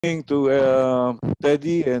To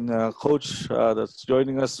Teddy and Coach that's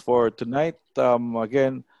joining us for tonight.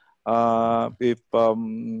 Again, if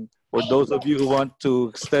for those of you who want to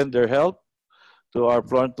extend their help to our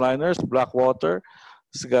frontliners, Blackwater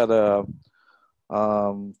has got a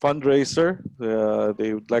fundraiser.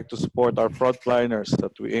 They would like to support our frontliners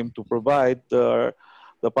that we aim to provide the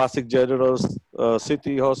Pasig General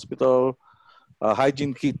City Hospital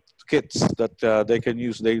hygiene kits that they can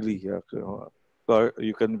use daily. Or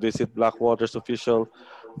you can visit Blackwater's official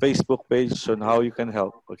Facebook page on how you can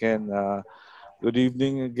help. Again, good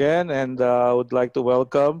evening again, and I would like to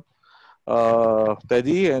welcome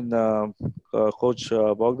Teddy and Coach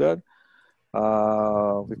Bogdan.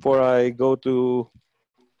 Before I go to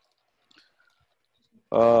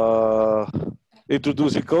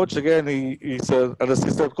introducing Coach, again, he's an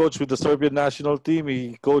assistant coach with the Serbian national team.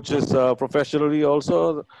 He coaches professionally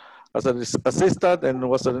also as an assistant and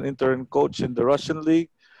was an intern coach in the Russian league.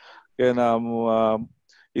 And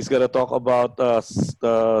he's going to talk about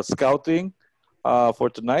scouting for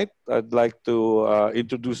tonight. I'd like to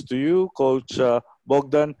introduce to you Coach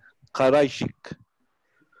Bogdan Karaicic.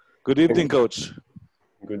 Good evening, Coach.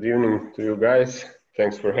 Good evening to you guys.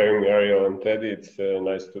 Thanks for having me, Ariel and Teddy. It's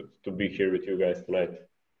nice to be here with you guys tonight.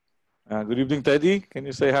 Good evening, Teddy. Can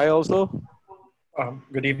you say hi also?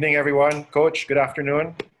 Good evening, everyone. Coach, good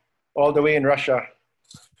afternoon. All the way in Russia.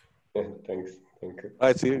 Thanks. Thank you.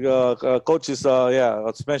 I see. Coach is,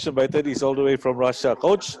 it's mentioned by Teddy, he's all the way from Russia.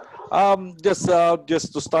 Coach,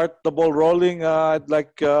 just to start the ball rolling, I'd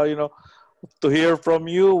like, to hear from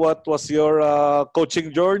you. What was your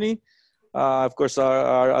coaching journey? Of course,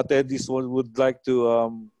 our attendees would like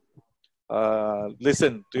to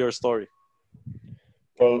listen to your story.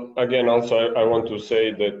 Well, again, also, I want to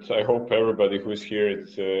say that I hope everybody who's here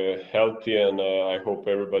is healthy, and I hope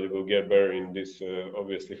everybody will get better in these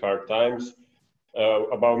obviously hard times.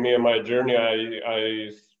 About me and my journey,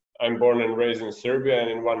 I'm born and raised in Serbia,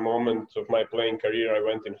 and in one moment of my playing career, I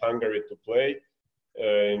went in Hungary to play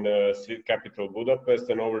in capital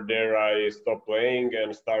Budapest, and over there I stopped playing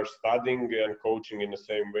and started studying and coaching in the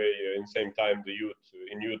same way, in the same time,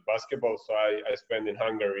 in youth basketball. So I spent in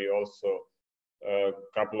Hungary also a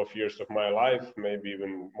couple of years of my life, maybe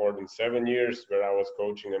even more than 7 years, where I was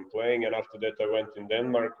coaching and playing. And after that, I went in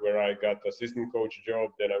Denmark, where I got assistant coach job.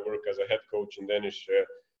 Then I worked as a head coach in Danish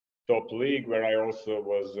top league, where I also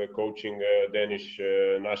was coaching Danish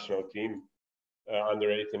national team, under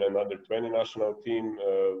 18 and under 20 national team,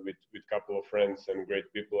 with a couple of friends and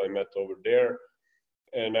great people I met over there.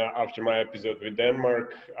 And after my episode with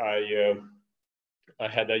Denmark, I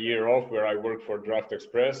had a year off where I worked for Draft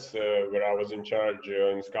Express, where I was in charge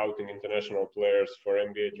in scouting international players for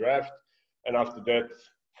NBA draft. And after that,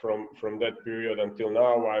 from that period until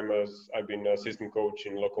now, I've been assistant coach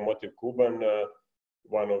in Lokomotiv Kuban,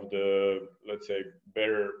 one of the, let's say,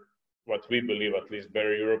 better, what we believe at least,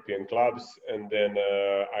 better European clubs. And then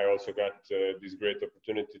I also got this great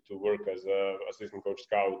opportunity to work as an assistant coach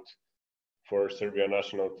scout for Serbia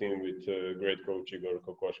national team with great coach Igor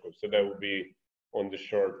Kokoškov. So that would be on the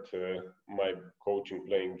short, my coaching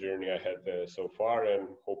playing journey I had so far, and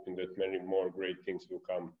hoping that many more great things will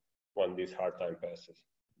come when this hard time passes.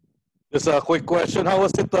 Just a quick question. How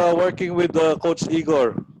was it working with Coach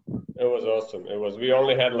Igor? It was awesome. We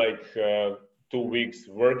only had like 2 weeks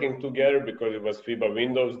working together because it was FIBA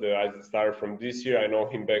windows. I started from this year. I know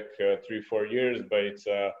him back 3-4 years, but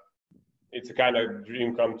it's a kind of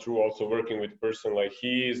dream come true also working with a person like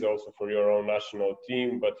he is, also for your own national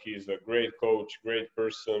team. But he's a great coach, great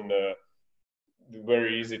person,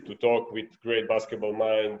 very easy to talk with, great basketball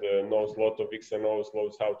mind, knows a lot of X and O's,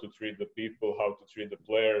 knows how to treat the people, how to treat the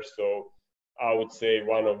players. So I would say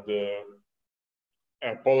one of the,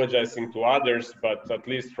 apologizing to others, but at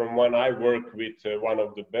least from one I work with, one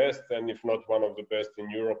of the best, and if not one of the best in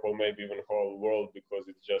Europe or maybe even whole world, because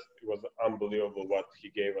it was unbelievable what he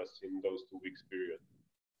gave us in those 2 weeks period.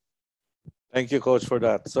 Thank you, Coach, for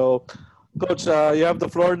that. So, Coach, you have the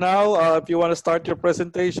floor now. If you want to start your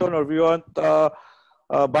presentation, or if you want a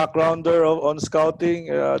backgrounder on scouting,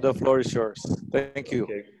 the floor is yours. Thank you.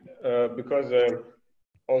 Okay. Because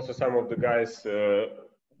also some of the guys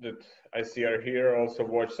that I see are here also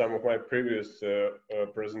watch some of my previous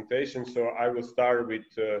presentations. So I will start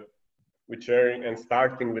with sharing and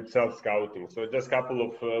starting with self-scouting. So just a couple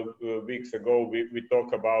of weeks ago, we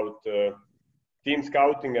talked about team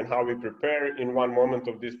scouting and how we prepare. In one moment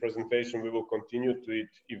of this presentation, we will continue to it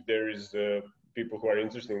if there is people who are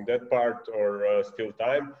interested in that part or still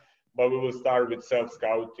time. But we will start with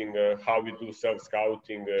self-scouting, how we do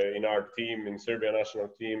self-scouting in our team, in Serbia national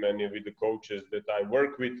team, and with the coaches that I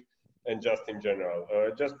work with. and just in general.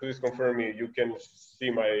 Just please confirm me, you can see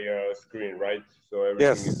my screen, right? So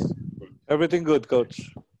everything is Yes, good. everything good, coach.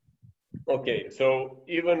 Okay, so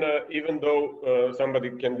even though somebody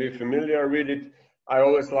can be familiar with it, I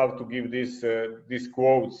always love to give these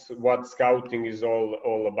quotes, what scouting is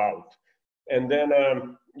all about. And then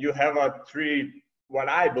you have what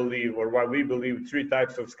I believe or what we believe, three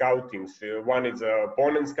types of scouting. One is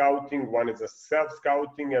opponent scouting, one is a self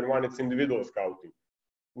scouting, and one is individual scouting.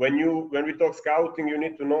 When we talk scouting, you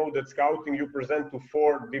need to know that scouting you present to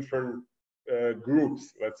four different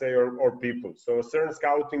groups, let's say, or people. So a certain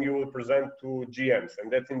scouting you will present to GMs,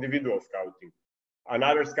 and that's individual scouting.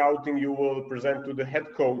 Another scouting you will present to the head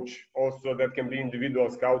coach. Also, that can be individual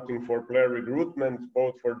scouting for player recruitment,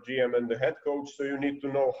 both for GM and the head coach. So you need to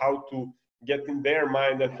know how to get in their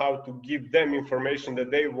mind and how to give them information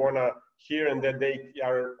that they want to hear and that they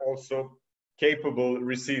are also capable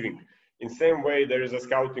receiving. In same way, there is a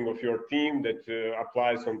scouting of your team that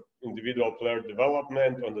applies on individual player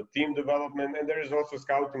development, on the team development, and there is also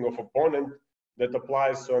scouting of opponent that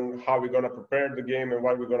applies on how we're going to prepare the game and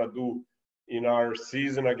what we're going to do in our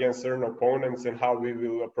season against certain opponents and how we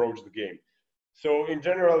will approach the game. So in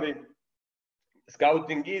generally,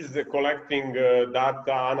 scouting is collecting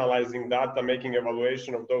data, analyzing data, making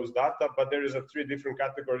evaluation of those data, but there is three different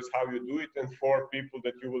categories how you do it and four people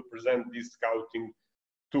that you will present this scouting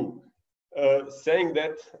to. Saying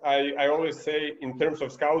that, I always say in terms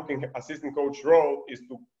of scouting, assistant coach role is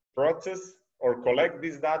to process or collect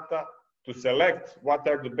this data, to select what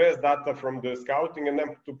are the best data from the scouting and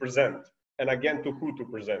then to present. And again, to who to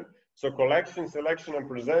present. So collection, selection, and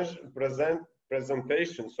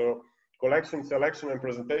presentation. So collection, selection, and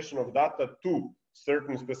presentation of data to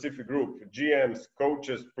certain specific group, GMs,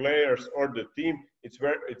 coaches, players, or the team. It's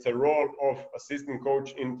a role of assistant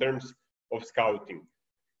coach in terms of scouting.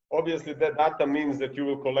 Obviously, that data means that you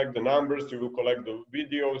will collect the numbers, you will collect the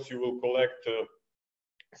videos, you will collect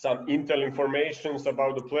some intel informations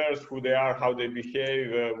about the players, who they are, how they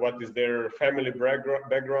behave, what is their family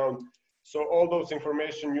background. So all those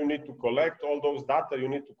information you need to collect, all those data you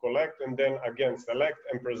need to collect, and then again, select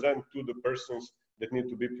and present to the persons that need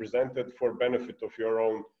to be presented for benefit of your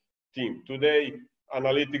own team. Today,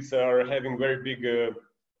 analytics are having very big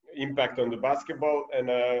impact on the basketball, and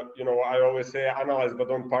you know, I always say analyze but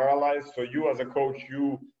don't paralyze. So you as a coach,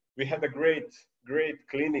 we had a great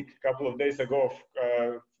clinic a couple of days ago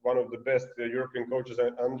of one of the best European coaches,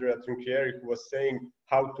 Andrea Trinchieri, who was saying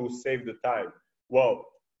how to save the time. Well,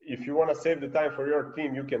 if you want to save the time for your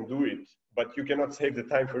team, you can do it, but you cannot save the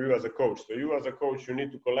time for you as a coach. So you as a coach, you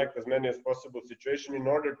need to collect as many as possible situations in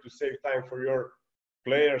order to save time for your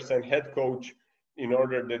players and head coach, in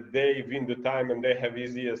order that they win the time and they have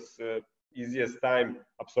easiest time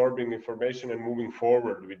absorbing information and moving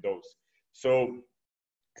forward with those. So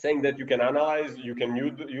saying that you can analyze, you can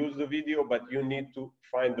use the video, but you need to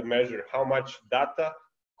find the measure, how much data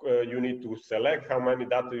you need to select, how many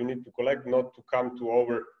data you need to collect, not to come to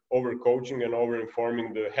over coaching and over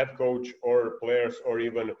informing the head coach or players or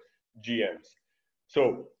even GMs.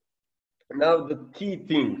 So now the key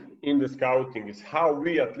thing in the scouting is how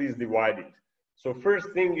we at least divide it. So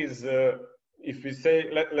first thing is, if we say,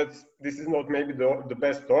 this is not maybe the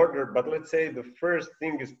best order, but let's say the first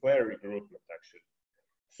thing is player recruitment, actually.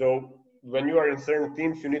 So when you are in certain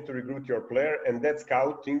teams, you need to recruit your player, and that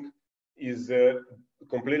scouting is a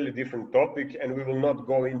completely different topic, and we will not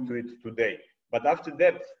go into it today. But after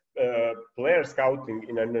that, player scouting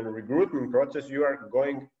in a recruitment process, you are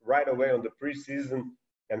going right away on the preseason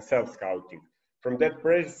and self-scouting. From that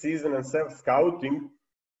pre-season and self-scouting,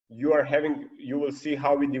 you will see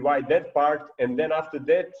how we divide that part, and then after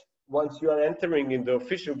that, once you are entering in the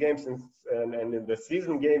official games and in the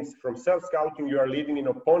season games, from self-scouting, you are leading in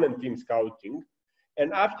opponent team scouting,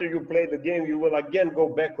 and after you play the game, you will again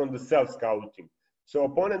go back on the self-scouting. So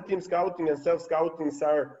opponent team scouting and self-scouting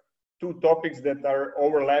are two topics that are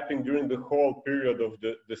overlapping during the whole period of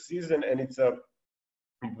the season, and it's a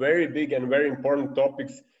very big and very important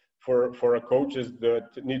topics for a coaches that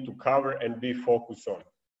need to cover and be focused on.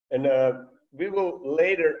 And we will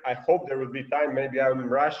later, I hope there will be time, maybe I'm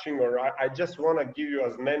rushing, or I just want to give you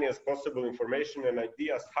as many as possible information and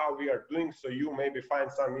ideas how we are doing, so you maybe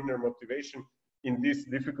find some inner motivation in these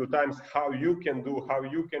difficult times, how you can do, how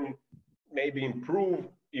you can maybe improve,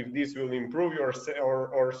 if this will improve you,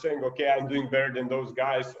 or saying, okay, I'm doing better than those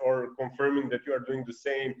guys, or confirming that you are doing the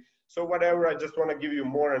same. So whatever, I just want to give you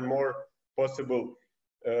more and more possible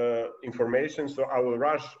information. So I will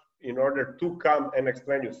rush in order to come and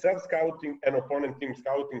explain you self-scouting and opponent team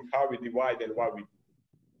scouting, how we divide and what we do.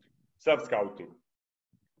 Self-scouting.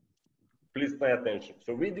 Please pay attention.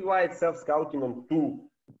 So we divide self-scouting on two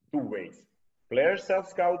two ways: player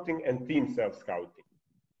self-scouting and team self-scouting.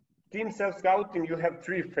 Team self-scouting, you have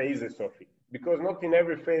three phases of it, because not in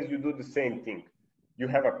every phase you do the same thing. You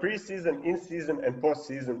have a pre-season, in-season, and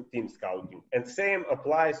post-season team scouting. And same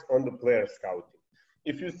applies on the player scouting.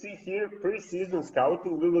 If you see here, pre-season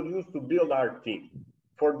scouting, we will use to build our team,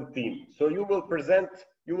 for the team. So you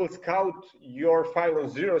will scout your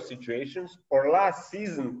 5-on-0 situations or last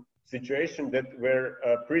season situation that where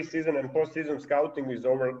pre-season and post-season scouting is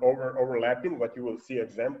overlapping, what you will see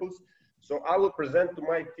examples. So I will present to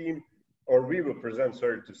my team, or we will present,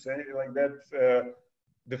 sorry to say like that,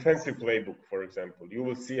 defensive playbook, for example. You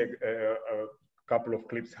will see a couple of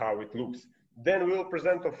clips how it looks. Then we will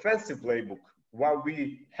present offensive playbook, what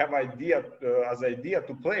we have as idea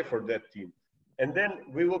to play for that team. And then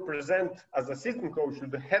we will present as assistant coach to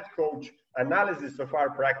the head coach analysis of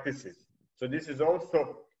our practices. So this is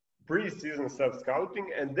also pre-season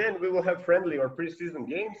self-scouting. And then we will have friendly or pre-season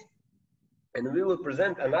games, and we will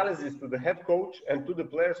present analysis to the head coach and to the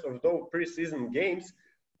players of those pre-season games,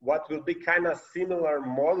 what will be kind of similar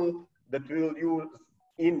model that we will use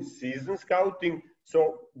in season scouting.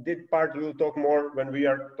 So that part we will talk more when we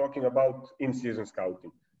are talking about in-season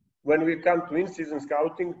scouting. When we come to in-season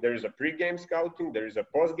scouting, there is a pre-game scouting, there is a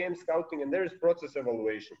post-game scouting, and there is process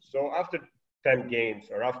evaluation. So after 10 games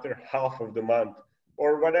or after half of the month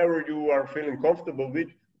or whatever you are feeling comfortable with,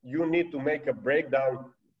 you need to make a breakdown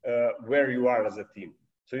where you are as a team.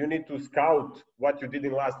 So you need to scout what you did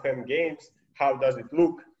in last 10 games, how does it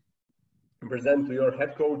look, present to your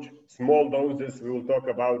head coach, small doses, we will talk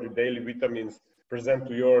about the daily vitamins, present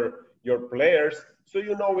to your players, so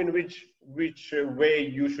you know in which way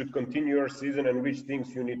you should continue your season and which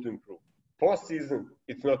things you need to improve. Post-season,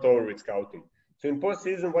 it's not over with scouting. So in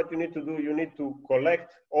post-season, what you need to do, you need to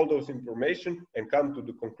collect all those information and come to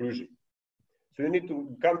the conclusion. So you need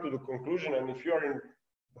to come to the conclusion, and if you are in,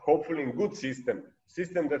 hopefully in good system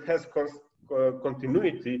that has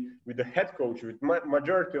continuity with the head coach, with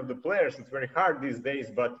majority of the players, it's very hard these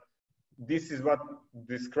days, but this is what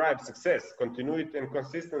describes success. Continuity and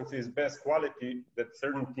consistency is best quality that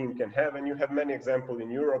certain team can have. And you have many examples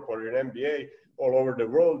in Europe or in NBA all over the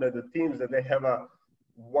world that the teams that they have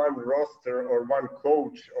one roster or one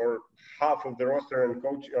coach or half of the roster and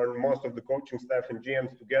coach or most of the coaching staff and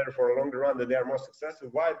GMs together for a longer run, that they are more successful.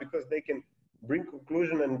 Why? Because they can bring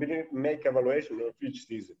conclusion and make evaluation of each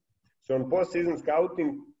season. So in post-season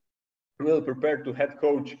scouting, we'll prepare to head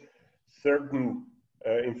coach certain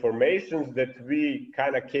informations that we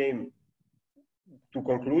kind of came to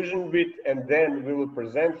conclusion with, and then we will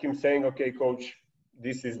present him saying, okay, coach,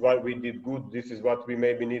 this is what we did good, this is what we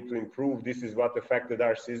maybe need to improve, this is what affected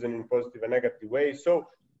our season in positive and negative ways. So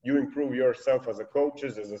you improve yourself as a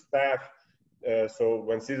coaches, as a staff. So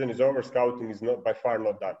when season is over, scouting is not by far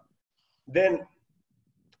not done. Then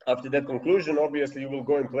after that conclusion, obviously you will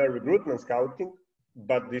go in player recruitment scouting,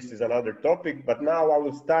 but this is another topic. But now I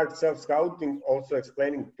will start self-scouting, also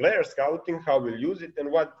explaining player scouting, how we'll use it, and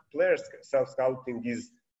what player self-scouting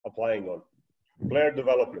is applying on. Player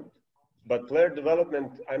development. But player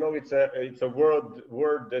development, I know it's a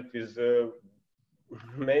word that is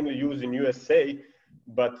mainly used in USA,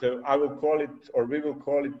 but I will call it, or we will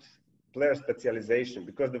call it, player specialization,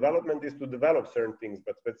 because development is to develop certain things,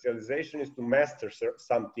 but specialization is to master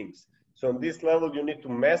some things. So on this level, you need to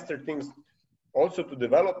master things also to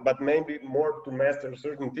develop, but maybe more to master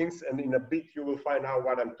certain things. And in a bit, you will find out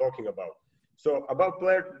what I'm talking about. So about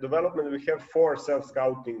player development, we have 4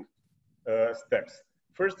 self-scouting steps.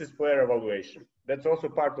 First is player evaluation. That's also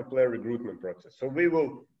part of player recruitment process. So we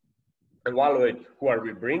will evaluate who are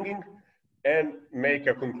we bringing and make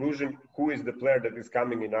a conclusion who is the player that is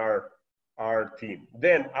coming in our team.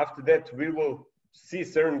 Then after that, we will see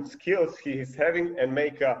certain skills he is having and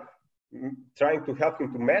trying to help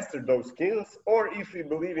him to master those skills. Or if we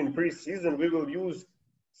believe in pre-season, we will use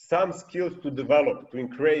some skills to develop, to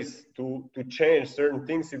increase, to change certain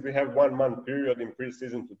things if we have 1 month period in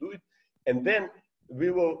pre-season to do it. And then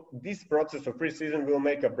this process of pre-season will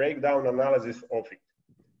make a breakdown analysis of it.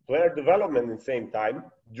 Player development at the same time,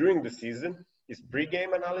 during the season, is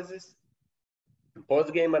pre-game analysis,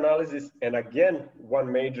 post-game analysis, and again,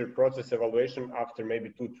 one major process evaluation after maybe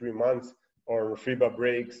 2-3 months or FIBA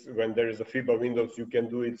breaks. When there is a FIBA windows, you can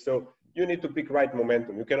do it. So you need to pick right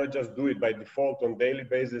momentum. You cannot just do it by default on daily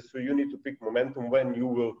basis. So you need to pick momentum when you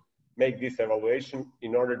will make this evaluation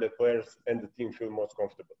in order that players and the team feel most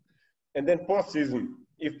comfortable. And then post-season,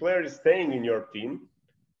 if player is staying in your team,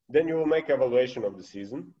 then you will make evaluation of the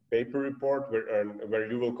season, paper report,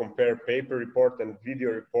 where you will compare paper report and video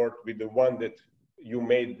report with the one that you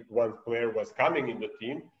made once player was coming in the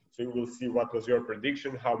team. So you will see what was your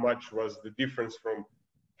prediction, how much was the difference from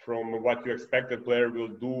from what you expect the player will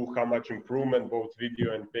do, how much improvement, both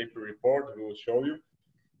video and paper report, we will show you.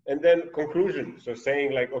 And then conclusion, so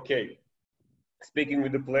saying like, okay, speaking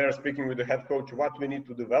with the player, speaking with the head coach, what we need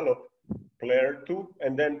to develop player to.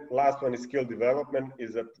 And then last one is skill development,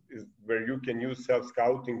 is where you can use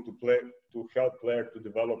self-scouting to help player to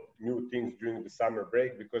develop new things during the summer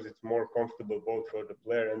break, because it's more comfortable both for the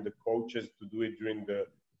player and the coaches to do it during the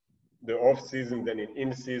off season than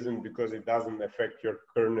in season, because it doesn't affect your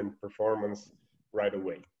current performance right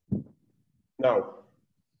away. Now,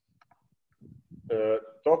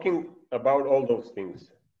 talking about all those things,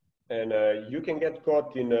 and you can get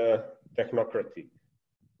caught in technocracy.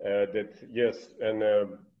 That yes, and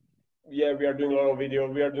yeah, we are doing a lot of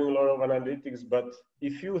video, we are doing a lot of analytics, but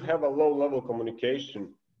if you have a low-level communication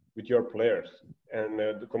with your players, and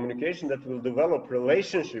the communication that will develop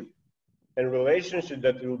relationship, and relationship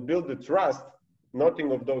that will build the trust,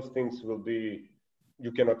 nothing of those things will be,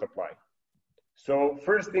 you cannot apply. So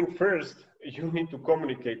first thing first, you need to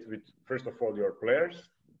communicate with, first of all, your players,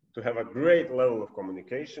 to have a great level of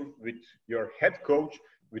communication with your head coach,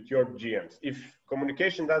 with your GMs. If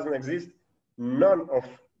communication doesn't exist, none of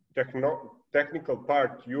technical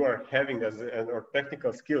part you are having as or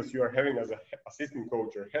technical skills you are having as an assistant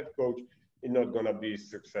coach or head coach is not going to be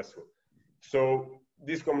successful. So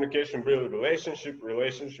this communication build relationship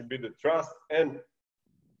build the trust, and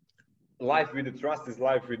life with the trust is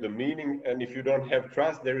life with the meaning. And if you don't have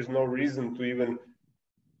trust, there is no reason to even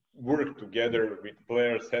work together with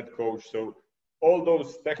players, head coach. So all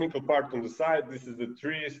those technical parts on the side, this is the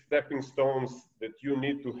 3 stepping stones that you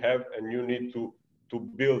need to have, and you need to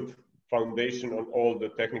build foundation on all the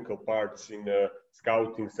technical parts in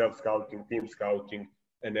scouting, self-scouting, team scouting,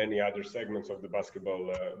 and any other segments of the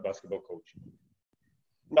basketball coaching.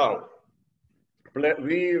 Now,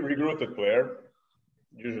 we recruited player.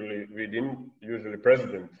 Usually we didn't. Usually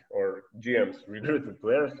president or GMs recruited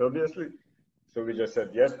players, obviously. So we just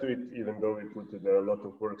said yes to it, even though we put in a lot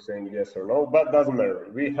of work saying yes or no, but doesn't matter.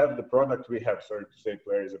 We have the product we have. Sorry to say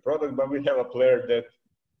player is a product, but we have a player that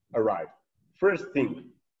arrived. First thing,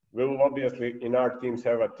 we will obviously in our teams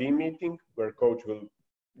have a team meeting where coach will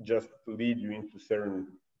just lead you into certain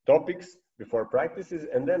topics before practices.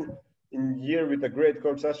 And then in year with a great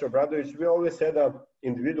coach, Sasha Bradovic, we always had an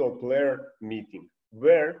individual player meeting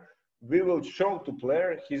where we will show to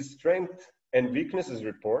player his strength and weaknesses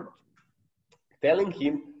report, telling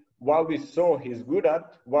him what we saw he's good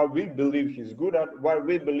at, what we believe he's good at, what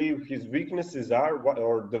we believe his weaknesses are, what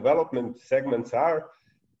our development segments are,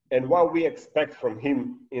 and what we expect from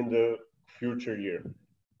him in the future year.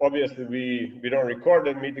 Obviously, we don't record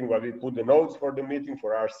the meeting, but we put the notes for the meeting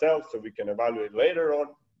for ourselves so we can evaluate later on.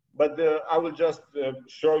 But I will just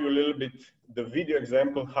show you a little bit the video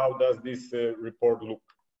example, how does this report look.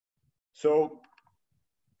 So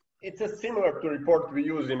it's a similar to report we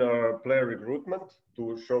use in our player recruitment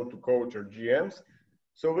to show to coach or GMs.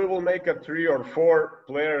 So we will make a 3 or 4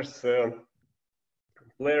 players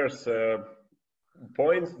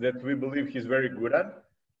points that we believe he's very good at.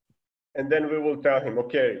 And then we will tell him,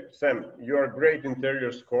 okay, Sam, you are a great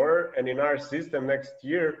interior scorer. And in our system next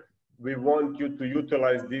year, we want you to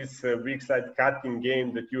utilize this weak side cutting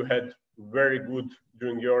game that you had very good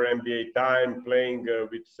during your NBA time, playing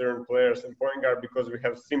with certain players and point guard, because we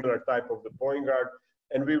have similar type of the point guard.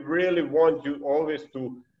 And we really want you always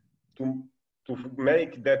to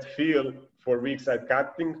make that feel for weak side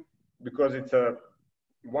cutting, because it's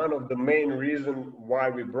one of the main reasons why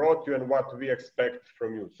we brought you and what we expect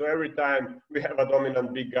from you. So every time we have a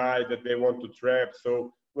dominant big guy that they want to trap.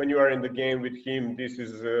 So when you are in the game with him, this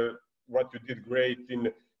is what you did great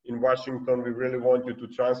in Washington. We really want you to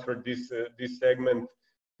transfer this segment.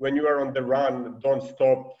 When you are on the run, don't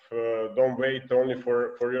stop, don't wait only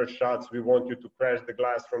for your shots. We want you to crash the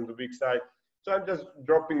glass from the weak side. So I'm just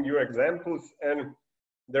dropping you examples, and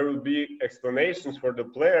there will be explanations for the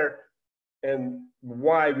player and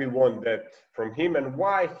why we want that from him, and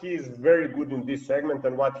why he is very good in this segment,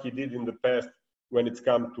 and what he did in the past when it's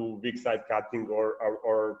come to weak side cutting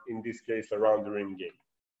or in this case around the rim game.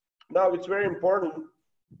 Now it's very important.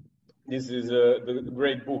 This is the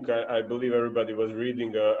great book I believe everybody was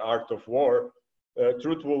reading, Art of War.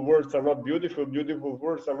 Truthful words are not beautiful, beautiful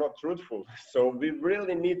words are not truthful. So we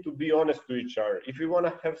really need to be honest to each other. If we want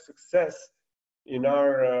to have success in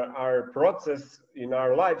our process, in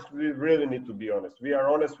our lives, we really need to be honest. We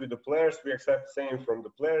are honest with the players, we accept same from the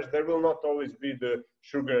players. There will not always be the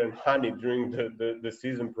sugar and honey during the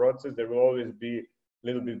season process. There will always be a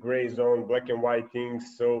little bit gray zone, black and white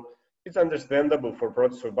things. So it's understandable for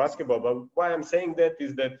process of basketball. But why I'm saying that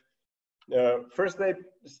is that first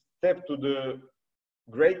step to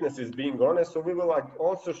greatness is being honest. So we will like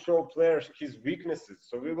also show players his weaknesses.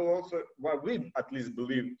 So we will also, what we at least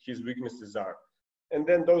believe his weaknesses are. And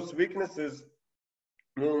then those weaknesses,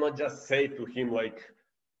 we will not just say to him like,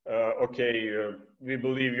 we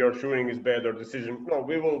believe your shooting is bad or decision. No,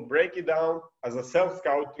 we will break it down as a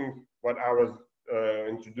self-scouting, what I was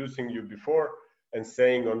introducing you before and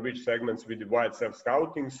saying on which segments we divide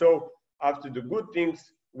self-scouting. So after the good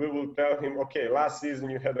things, we will tell him, okay, last season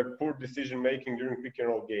you had a poor decision-making during pick and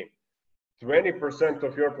roll game. 20%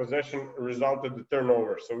 of your possession resulted in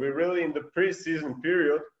turnover. So we really, in the preseason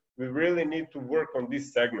period, we really need to work on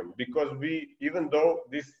this segment because we, even though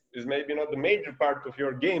this is maybe not the major part of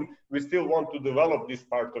your game, we still want to develop this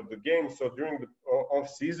part of the game. So during the off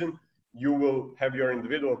season, you will have your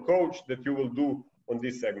individual coach that you will do on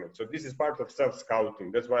this segment. So this is part of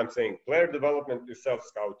self-scouting. That's why I'm saying player development is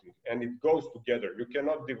self-scouting and it goes together. You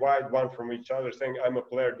cannot divide one from each other saying I'm a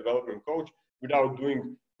player development coach without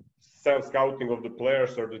doing self-scouting of the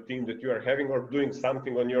players or the team that you are having or doing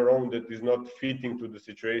something on your own that is not fitting to the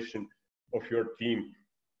situation of your team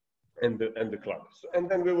and the club. So, and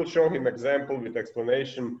then we will show him example with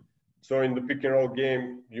explanation. So in the pick and roll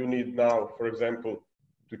game, you need now, for example,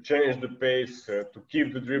 to change the pace, to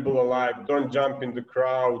keep the dribble alive, don't jump in the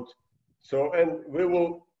crowd. So, and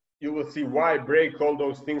you will see why break all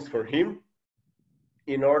those things for him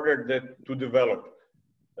in order that to develop.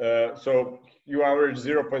 So you average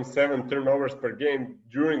 0.7 turnovers per game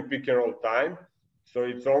during pick and roll time. So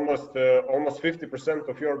it's almost 50%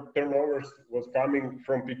 of your turnovers was coming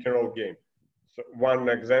from pick and roll game. So one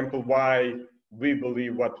example why we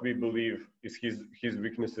believe what we believe is his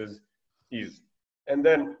weaknesses is. And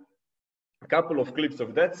then a couple of clips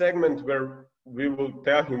of that segment where we will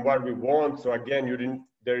tell him what we want. So again,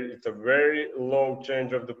 it's a very low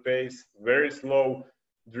change of the pace, very slow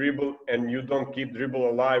dribble, and you don't keep dribble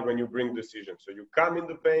alive when you bring decisions. So you come in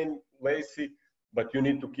the paint lazy, but you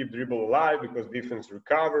need to keep dribble alive because defense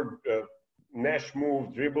recovered, Nash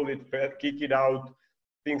move, dribble it, kick it out,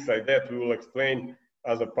 things like that we will explain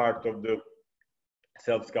as a part of the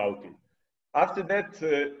self-scouting. After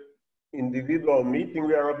that individual meeting,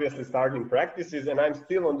 we are obviously starting practices, and I'm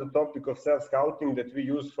still on the topic of self-scouting that we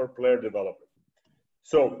use for player development.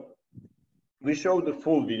 So we show the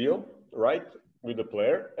full video, right, with the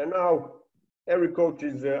player, and now every coach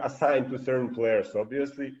is assigned to certain players.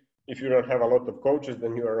 Obviously, if you don't have a lot of coaches,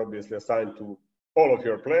 then you are obviously assigned to all of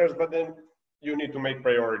your players, but then you need to make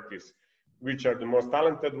priorities. Which are the most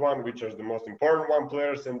talented one, which are the most important one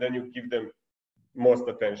players, and then you give them most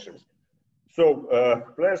attention. So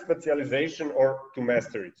player specialization or to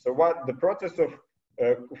mastery. So what the process of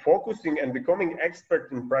focusing and becoming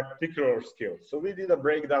expert in particular skills. So we did a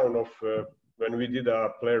breakdown of when we did a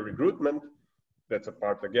player recruitment. That's a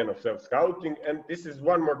part again of self-scouting, and this is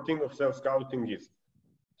one more thing of self-scouting is.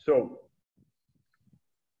 So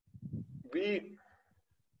we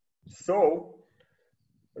saw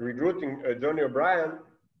recruiting Johnny O'Brien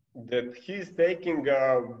that he's taking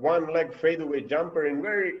one leg fadeaway jumper in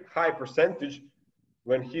very high percentage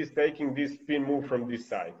when he's taking this spin move from this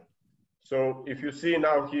side. So if you see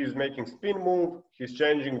now he's making spin move, he's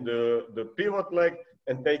changing the pivot leg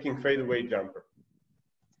and taking fadeaway jumper.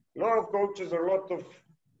 A lot of coaches or a lot of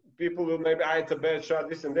people will maybe, it's a bad shot,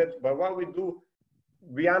 this and that. But what we do,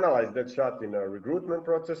 we analyze that shot in a recruitment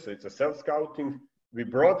process. So it's a self-scouting. We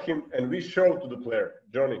brought him and we show to the player,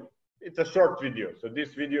 Johnny, it's a short video. So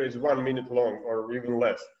this video is 1 minute long or even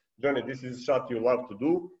less. Johnny, this is a shot you love to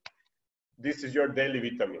do. This is your daily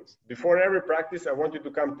vitamins. Before every practice, I want you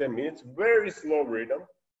to come 10 minutes, very slow rhythm,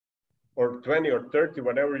 or 20 or 30,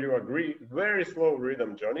 whatever you agree, very slow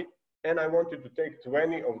rhythm, Johnny. And I want you to take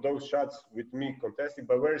 20 of those shots with me contesting,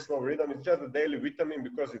 but very slow rhythm. It's just a daily vitamin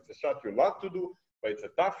because it's a shot you love to do, but it's a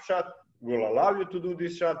tough shot. We'll allow you to do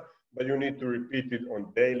this shot, but you need to repeat it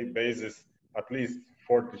on daily basis, at least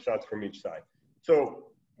 40 shots from each side. So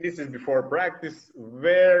this is before practice,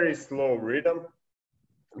 very slow rhythm,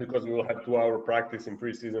 because we will have 2-hour practice in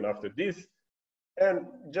preseason after this, and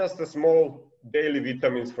just a small daily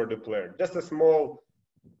vitamins for the player, just a small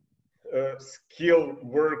skill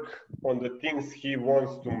work on the things he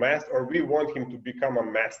wants to master, or we want him to become a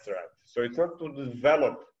master at. So it's not to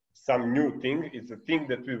develop some new thing, it's a thing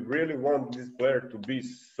that we really want this player to be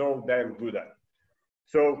so damn good at.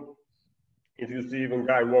 So if you see even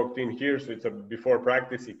guy walked in here, so it's a before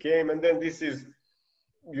practice he came, and then this is,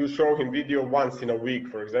 you show him video once in a week,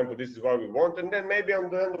 for example, this is what we want, and then maybe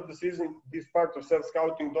on the end of the season, this part of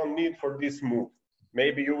self-scouting don't need for this move.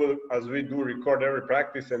 Maybe you will, as we do, record every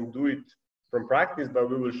practice and do it from practice, but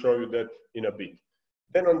we will show you that in a bit.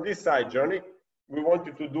 Then on this side, Johnny, we want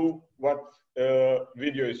you to do what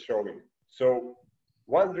video is showing. So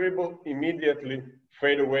one dribble, immediately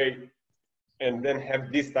fade away, and then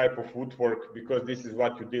have this type of footwork, because this is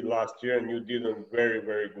what you did last year and you did it very,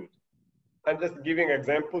 very good. I'm just giving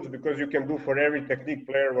examples because you can do for every technique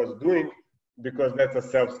player was doing, because that's a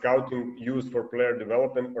self-scouting used for player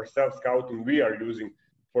development, or self-scouting we are using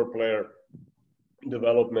for player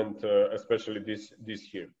development, especially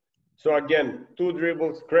this year. So again, 2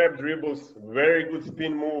 dribbles, crab dribbles, very good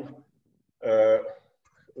spin move,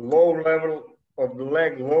 low level of the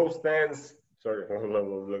leg, low stance,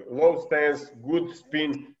 low stance, good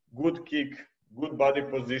spin, good kick, good body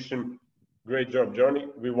position. Great job, Johnny.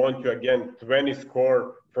 We want you again 20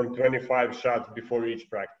 score from 25 shots before each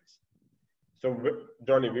practice. So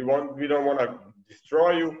Johnny, we don't want to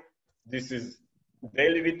destroy you. This is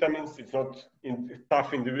daily vitamins. It's not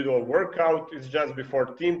tough individual workout. It's just before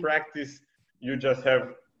team practice. You just have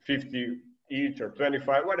 50 each or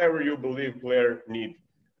 25, whatever you believe player need.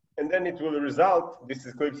 And then it will result, this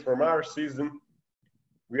is clips from our season.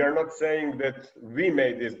 We are not saying that we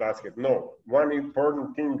made this basket. No, one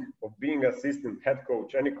important thing of being assistant, head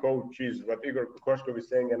coach, any coach is what Igor Kokoshkov is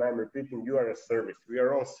saying, and I'm repeating, you are a service. We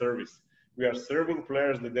are all service. We are serving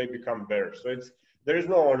players that they become better. So there is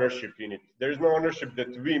no ownership in it. There is no ownership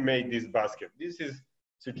that we made this basket. This is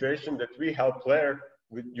situation that we help player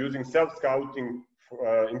with using self-scouting,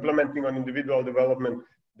 implementing on individual development,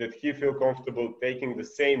 that he feel comfortable taking the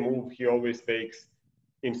same move he always takes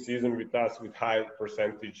in season with us with high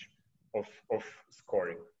percentage of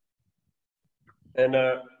scoring. And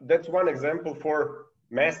that's one example for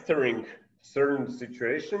mastering certain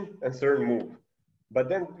situation and certain move. But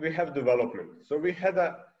then we have development. So we had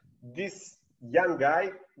this young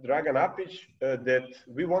guy, Dragan Apic, that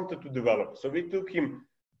we wanted to develop. So we took him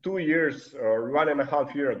 2 years or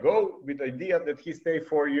 1.5 years ago with the idea that he stay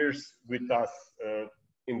 4 years with us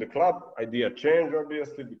in the club. Idea changed,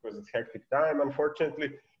 obviously, because it's hectic time,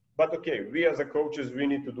 unfortunately. But okay, we as a coaches, we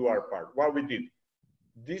need to do our part. What we did,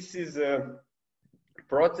 this is a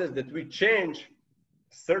process that we change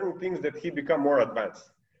certain things that he become more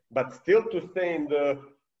advanced, but still to stay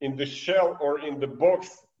in the shell or in the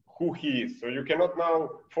box who he is. So you cannot now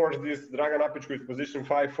force this Dragan Apic with position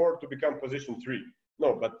 5-4 to become position 3.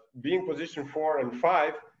 No, but being position 4 and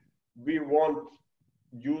 5, we want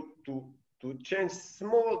you to change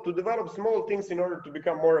to develop small things in order to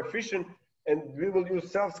become more efficient, and we will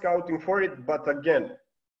use self-scouting for it. But again,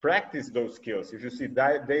 practice those skills. If you see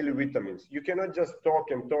daily vitamins, you cannot just talk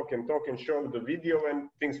and talk and talk and show the video and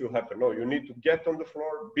things will happen. No, you need to get on the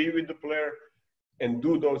floor, be with the player and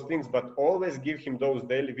do those things, but always give him those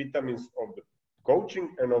daily vitamins of the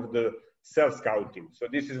coaching and of the self-scouting. So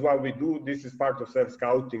this is what we do. This is part of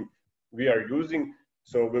self-scouting we are using.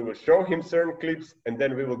 So we will show him certain clips and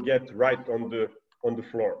then we will get right on the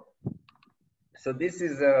floor. So this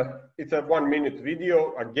is it's a 1 minute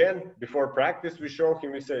video. Again, before practice, we show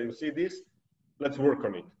him, we say, you see this? Let's work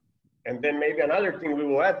on it. And then maybe another thing we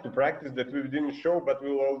will add to practice that we didn't show, but we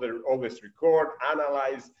will always record,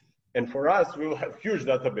 analyze. And for us, we will have huge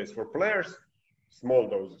database. For players, small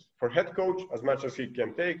doses. For head coach, as much as he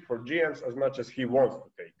can take. For GMs, as much as he wants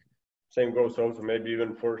to take. Same goes also maybe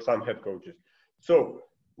even for some head coaches. So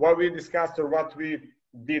what we discussed or what we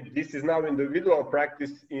did, this is now individual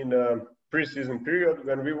practice in a preseason period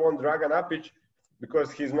when we want Dragan Apic,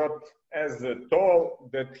 because he's not as tall,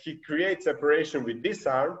 that he creates separation with this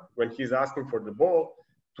arm when he's asking for the ball,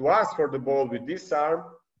 to ask for the ball with this arm,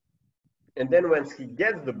 and then when he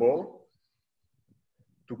gets the ball,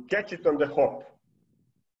 to catch it on the hop.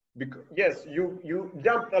 Because, yes, you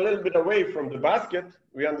jumped a little bit away from the basket,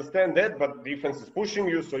 we understand that, but defense is pushing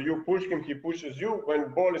you, so you push him, he pushes you. When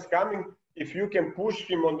ball is coming, if you can push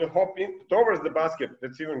him on the hop in towards the basket,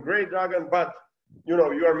 that's even great, Dragan, but you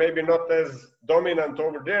know, you are maybe not as dominant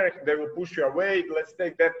over there, they will push you away, let's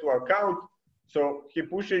take that to account. So he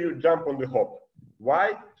pushes you, jump on the hop.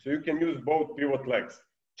 Why? So you can use both pivot legs.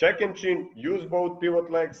 Check and chin, use both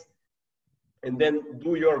pivot legs, and then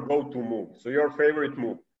do your go-to move. So your favorite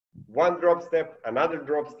move. One drop step, another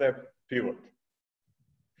drop step, pivot.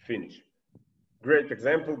 Finish. Great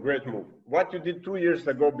example, great move. What you did 2 years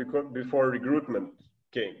ago before recruitment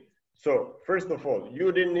came. So first of all,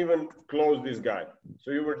 you didn't even close this guy.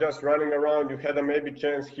 So you were just running around. You had a maybe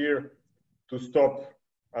chance here to stop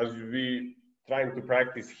as we trying to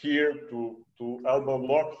practice here to elbow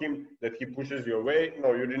block him, that he pushes you away.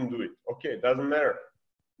 No, you didn't do it. Okay, doesn't matter.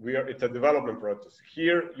 It's a development process.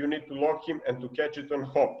 Here, you need to lock him and to catch it on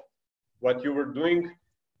hop. What you were doing,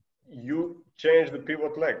 you change the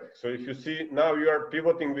pivot leg. So if you see now you are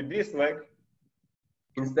pivoting with this leg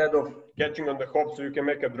instead of catching on the hop, so you can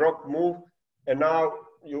make a drop move. And now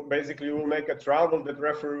you basically will make a travel that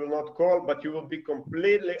referee will not call, but you will be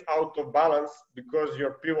completely out of balance because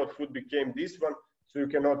your pivot foot became this one. So you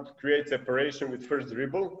cannot create separation with first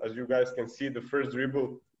dribble. As you guys can see, the first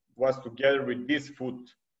dribble was together with this foot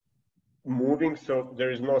moving. So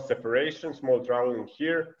there is no separation, small traveling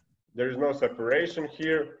here. There is no separation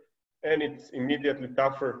here. And it's immediately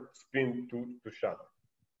tougher spin to shot.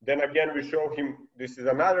 Then again, we show him, this is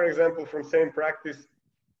another example from same practice.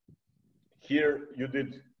 Here you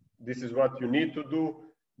did, this is what you need to do.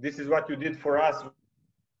 This is what you did for us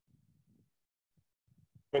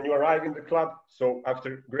when you arrive in the club. So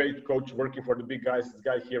after great coach working for the big guys, this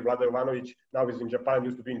guy here, Vlada Jovanovic, now he's in Japan,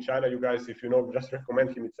 used to be in China. You guys, if you know, just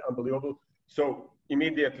recommend him. It's unbelievable. So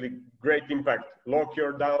immediately, great impact. Lock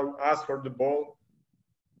your down, ask for the ball.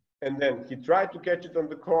 And then he tried to catch it on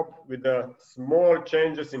the cop with small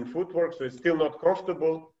changes in footwork. So it's still not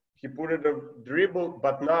comfortable. He put it a dribble,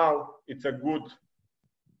 but now it's a good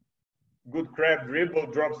crab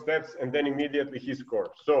dribble, drop steps, and then immediately he scores.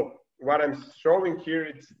 So what I'm showing here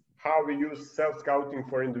is how we use self-scouting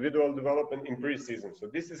for individual development in preseason. So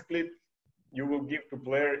this is clip you will give to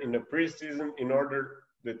player in a preseason in order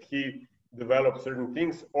that he develop certain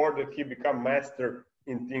things or that he become master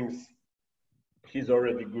in things he's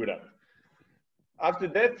already good at. After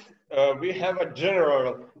that, we have a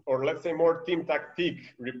general, or let's say more team tactic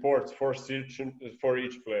reports for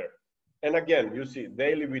each player. And again, you see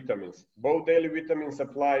daily vitamins. Both daily vitamins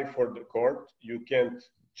apply for the court. You can't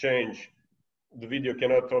change, the video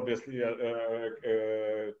cannot obviously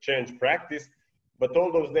change practice, but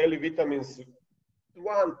all those daily vitamins,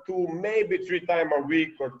 1, 2, maybe 3 times a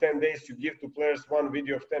week or 10 days, you give to players one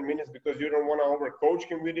video of 10 minutes because you don't want to overcoach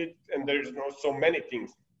him with it, and there's no so many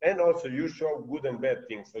things. And also you show good and bad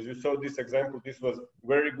things. As you saw this example, this was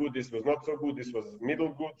very good, this was not so good, this was middle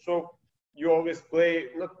good. So you always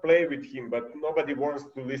not play with him, but nobody wants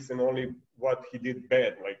to listen only what he did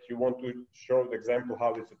bad. Like you want to show the example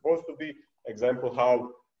how it's supposed to be, example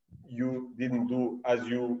how you didn't do as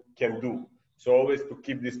you can do. So always to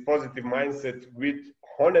keep this positive mindset with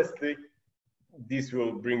honestly, this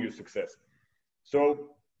will bring you success.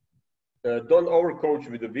 So don't overcoach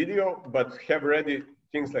with the video, but have ready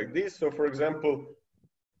things like this. So for example,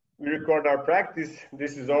 we record our practice.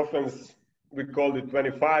 This is offense. We called it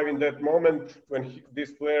 25 in that moment when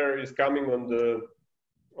this player is coming on the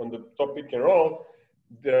top pick and roll.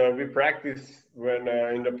 We practice when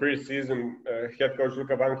in the preseason, head coach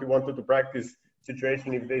Luka Banki wanted to practice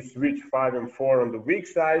situation if they switch 5 and 4 on the weak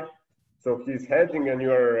side. So he's hedging and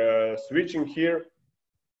you're switching here.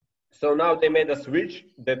 So now they made a switch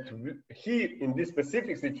that he, in this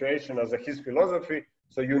specific situation, as his philosophy,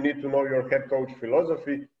 so you need to know your head coach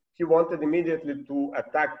philosophy, he wanted immediately to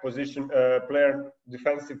attack position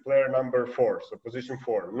defensive player number 4, so position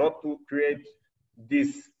 4, not to create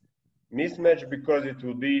this mismatch because it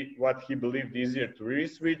will be what he believed easier to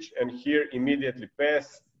re-switch and here immediately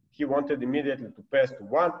pass. He wanted immediately to pass to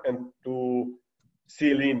 1 and to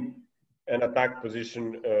seal in and attack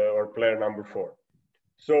position or player number 4.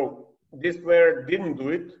 So this player didn't do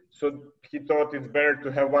it, so he thought it's better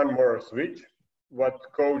to have one more switch. What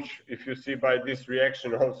coach, if you see by this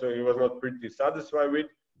reaction also, he was not pretty satisfied with,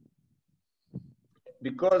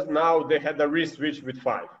 because now they had a re-switch with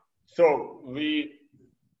 5. So we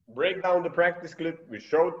break down the practice clip, we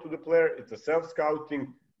show it to the player, it's a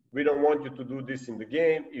self-scouting. We don't want you to do this in the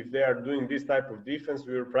game. If they are doing this type of defense,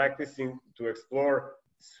 we were practicing to explore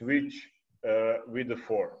switch with the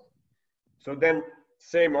 4. So then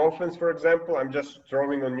same offense, for example, I'm just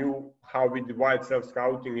throwing on you how we divide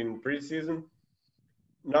self-scouting in preseason.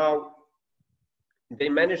 Now, they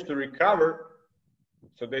managed to recover,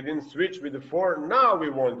 so they didn't switch with the 4. Now we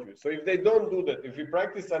want you. So if they don't do that, if we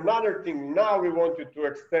practice another thing, now we want you to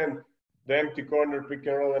extend the empty corner pick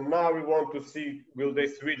and roll, and now we want to see, will they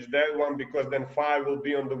switch that one, because then 5 will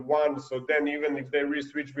be on the 1. So then even if they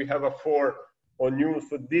re-switch, we have a 4 on you.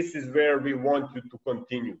 So this is where we want you to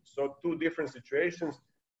continue. So 2 different situations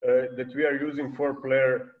that we are using for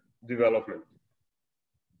player development.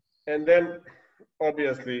 And then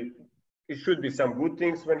obviously it should be some good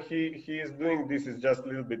things when he is doing. This is just a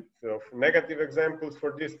little bit of negative examples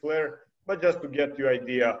for this player, but just to get you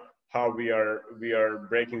idea how we are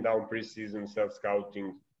breaking down preseason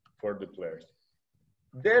self-scouting for the players.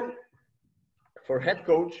 Then for head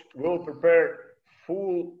coach, we'll prepare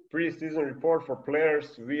full preseason report for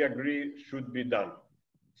players we agree should be done.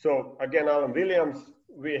 So again, Alan Williams,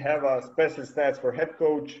 we have a special stats for head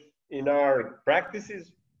coach in our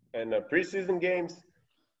practices and preseason games.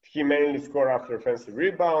 He mainly scored after offensive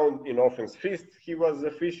rebound. In offense fist, he was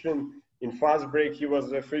efficient. In fast break, he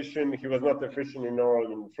was efficient. He was not efficient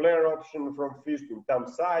in flare option from fist, in thumb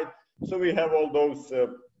side. So we have all those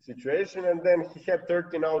situations. And then he had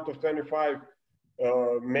 13 out of 25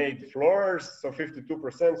 made floors, so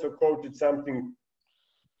 52%. So coach, it's something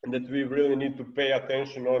that we really need to pay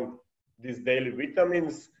attention on, these daily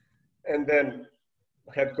vitamins. And then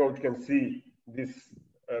head coach can see this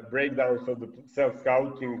breakdowns of the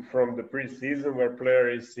self-scouting from the preseason, where player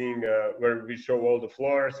is seeing, where we show all the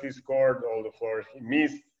floors he scored, all the floors he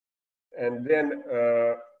missed. And then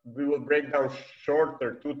we will break down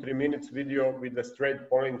shorter 2-3 minutes video with the straight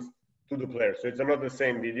points to the player. So it's not the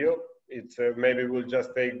same video. It's maybe we'll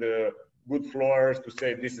just take the good floors to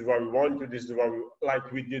say, this is what we want to, this is what we,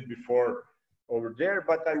 like we did before over there.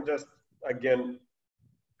 But I'm just, again,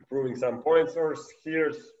 proving some points. Or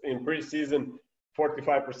here's in preseason,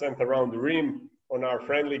 45% around the rim on our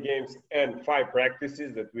friendly games, and 5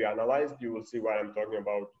 practices that we analyzed. You will see what I'm talking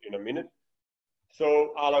about in a minute.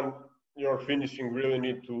 So Alan, your finishing really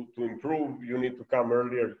need to improve. You need to come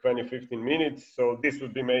earlier, 20-15 minutes. So this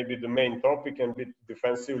would be maybe the main topic, and bit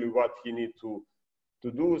defensively what he need to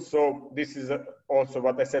do. So this is also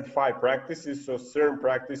what I said, 5 practices. So certain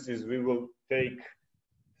practices we will take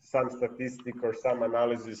some statistic or some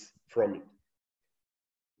analysis from it.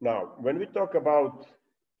 Now, when we talk about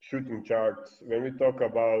shooting charts, when we talk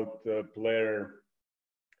about player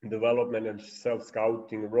development and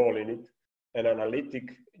self-scouting role in it, and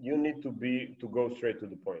analytic, you need to go straight to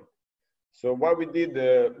the point. So what we did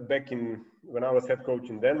back in, when I was head coach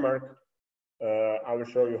in Denmark, I will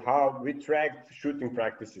show you how we tracked shooting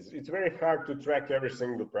practices. It's very hard to track every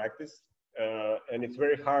single practice. And it's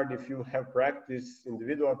very hard if you have practice,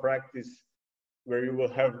 individual practice, where you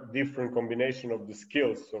will have different combination of the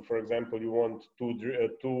skills. So for example, you want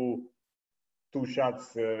two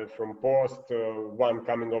shots from post, one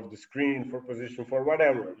coming off the screen for position, for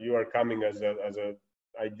whatever you are coming as a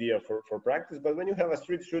idea for practice. But when you have a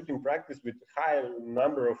street shooting practice with high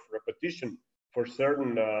number of repetition for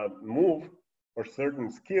certain move or certain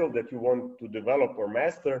skill that you want to develop or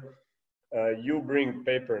master, you bring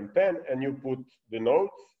paper and pen and you put the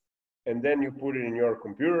notes, and then you put it in your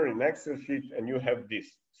computer, in Excel sheet, and you have this.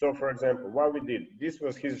 So for example, what we did, this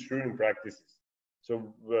was his shooting practices.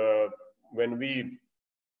 So when we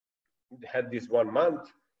had this 1 month,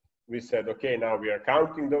 we said, okay, now we are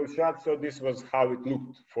counting those shots. So this was how it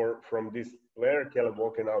looked from this player, Caleb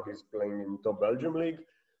Walker. Now he's playing in top Belgium league.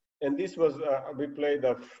 And this was, we played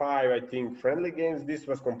 5, I think, friendly games. This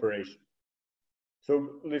was comparison.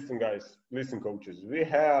 So listen, guys, listen, coaches, we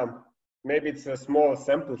have, maybe it's a small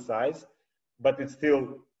sample size, but it's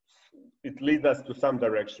still, it leads us to some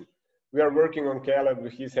direction. We are working on Caleb.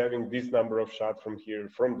 He's having this number of shots from here,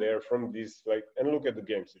 from there, from this, like, and look at the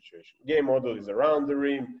game situation. Game model is around the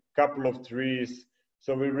rim, couple of threes.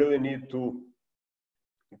 So we really need to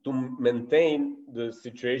maintain the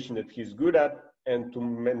situation that he's good at, and to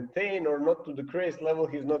maintain, or not to the crazy level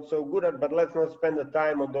he's not so good at, but let's not spend the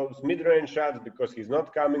time on those mid-range shots because he's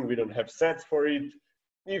not coming. We don't have sets for it.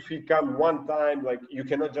 If he comes one time, like, you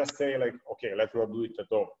cannot just say like, okay, let's not do it at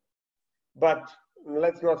all. But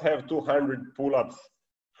let's not have 200 pull-ups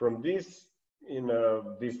from this in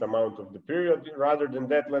this amount of the period. Rather than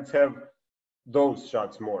that, let's have those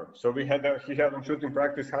shots more. So we had he had in shooting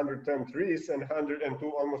practice 110 threes and 102,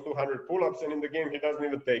 almost 200 pull-ups, and in the game he doesn't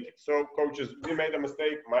even take it. So coaches, we made a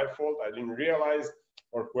mistake, my fault, I didn't realize,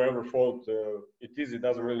 or whoever fault it is, it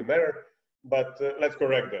doesn't really matter, but let's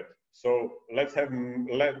correct that. So let's have,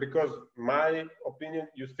 because my opinion,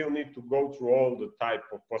 you still need to go through all the type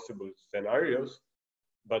of possible scenarios,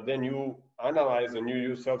 but then you analyze and you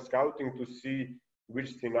use self-scouting to see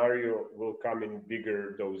which scenario will come in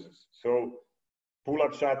bigger doses. So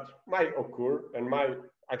pull-up shot might occur, and might,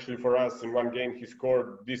 actually for us in one game, he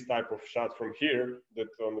scored this type of shot from here, that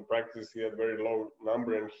on the practice he had very low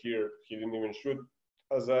number, and here he didn't even shoot,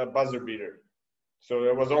 as a buzzer beater. So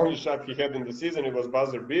it was the only shot he had in the season, it was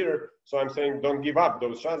buzzer beater. So I'm saying don't give up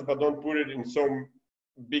those shots, but don't put it in so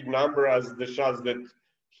big number as the shots that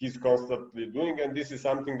he's constantly doing. And this is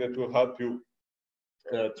something that will help you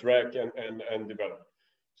track and develop.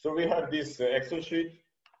 So we have this Excel sheet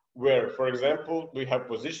where, for example, we have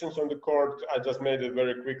positions on the court. I just made it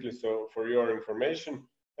very quickly so for your information.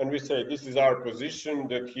 And we say this is our position,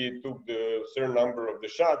 that he took the certain number of the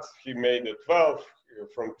shots. He made a 12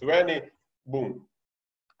 from 20, boom.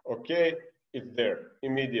 Okay, it's there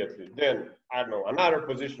immediately. Then, I don't know, another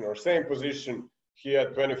position or same position, he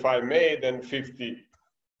had 25 made and 50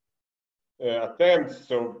 attempts,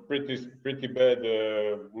 so pretty bad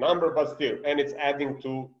number, but still, and it's adding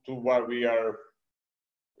to what we are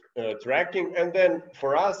tracking. And then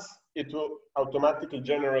for us, it will automatically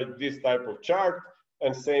generate this type of chart.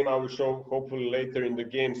 And same, I will show hopefully later in the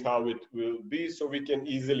games how it will be, so we can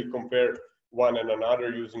easily compare one and another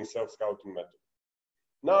using self-scouting method.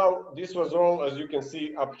 Now, this was all, as you can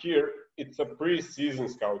see up here, it's a pre-season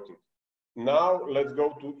scouting. Now, let's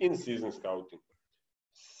go to in-season scouting.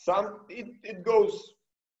 It goes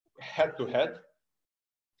head to head,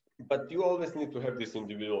 but you always need to have this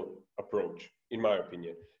individual approach, in my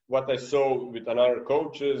opinion. What I saw with another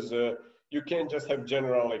coaches, you can't just have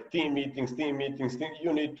general like team meetings.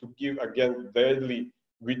 You need to give, again, daily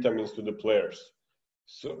vitamins to the players.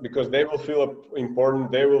 So, because they will feel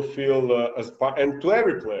important, they will feel as part, and to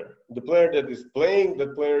every player, the player that is playing, the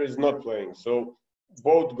player is not playing. So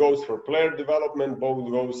both goes for player development,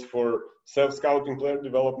 both goes for self-scouting player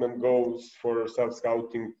development, goes for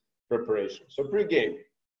self-scouting preparation. So pre-game,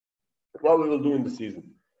 what we will do in the season,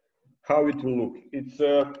 how it will look. It's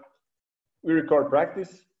we record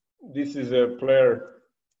practice. This is a player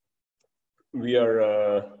we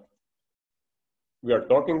are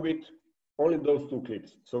talking with. Only those two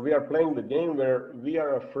clips. So we are playing the game where we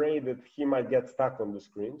are afraid that he might get stuck on the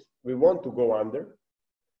screens. We want to go under,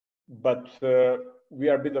 but we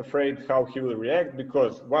are a bit afraid how he will react,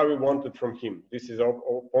 because what we wanted from him, this is our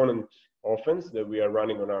opponent offense that we are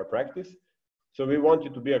running on our practice. So we want you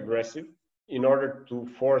to be aggressive in order to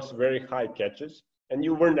force very high catches, and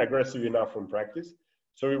you weren't aggressive enough in practice.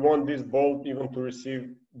 So we want this ball even to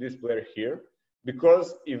receive this player here,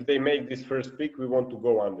 because if they make this first pick, we want to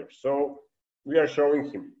go under. So we are showing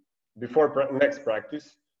him before next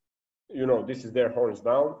practice, you know, this is their horns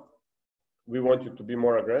down. We want you to be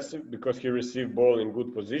more aggressive because he received ball in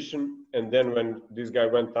good position. And then when this guy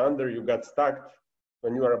went under, you got stuck.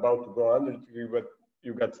 When you are about to go under,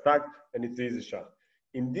 you got stuck, and it's easy shot.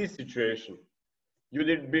 In this situation, you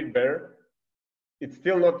did a bit better. It's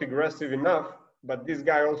still not aggressive enough, but this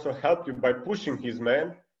guy also helped you by pushing his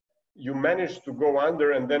man. You managed to go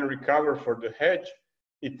under and then recover for the hedge.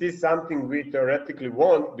 It is something we theoretically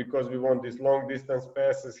want, because we want these long distance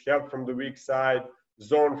passes, help from the weak side,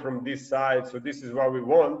 zone from this side. So this is what we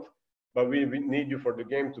want, but we need you for the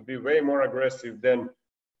game to be way more aggressive than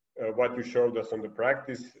what you showed us on the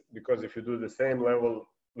practice, because if you do the same level,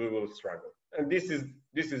 we will struggle. And this is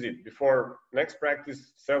it. Before next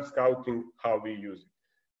practice, self-scouting, how we use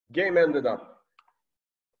it. Game ended up.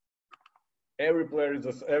 Every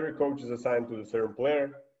coach is assigned to a certain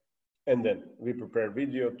player, and then we prepare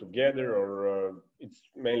video together, or it's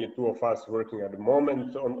mainly two of us working at the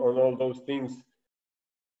moment on all those things.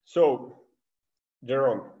 So,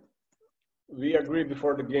 Jerome, we agreed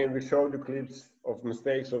before the game, we showed the clips of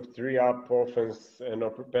mistakes of 3-up offense and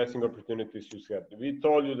passing opportunities you had. We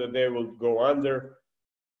told you that they will go under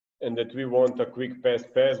and that we want a quick pass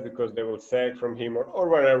because they will sag from him, or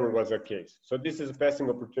whatever was the case. So this is a passing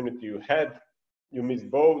opportunity you had. You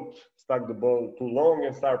missed both, stuck the ball too long,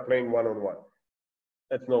 and start playing one-on-one.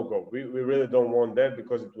 That's no go. We really don't want that,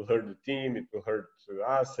 because it will hurt the team, it will hurt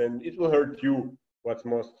us, and it will hurt you, what's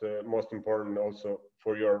most important also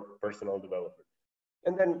for your personal development.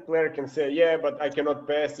 And then player can say, yeah, but I cannot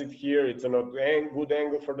pass it here. It's a not good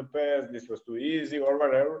angle for the pass. This was too easy, or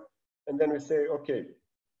whatever. And then we say, okay,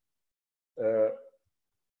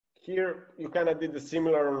 here you kind of did the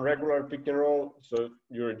similar on regular pick and roll. So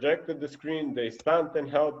you rejected the screen, they stunt and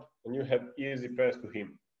help, and you had easy pass to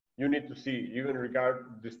him. You need to see, even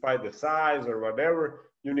despite the size or whatever,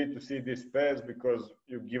 you need to see this pass, because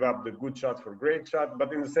you give up the good shot for great shot,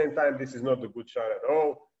 but in the same time, this is not a good shot at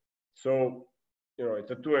all. So, you know, it's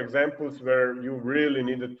the two examples where you really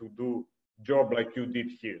needed to do job like you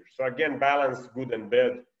did here. So again, balance good and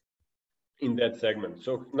bad in that segment.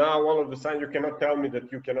 So now all of a sudden you cannot tell me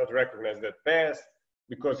that you cannot recognize that pass,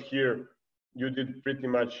 because here you did pretty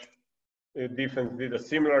much, defense did a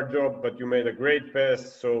similar job, but you made a great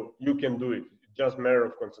pass, so you can do it. It's just a matter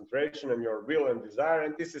of concentration and your will and desire.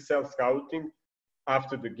 And this is self-scouting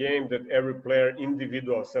after the game, that every player,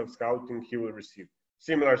 individual self-scouting, he will receive.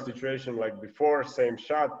 Similar situation like before, same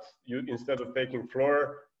shot. You, instead of taking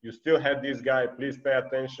floor, you still had this guy, please pay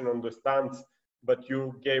attention on the stunts, but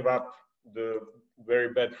you gave up the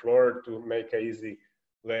very bad floor to make an easy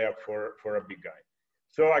layup for a big guy.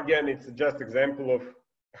 So again, it's just example of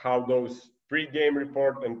how those pre-game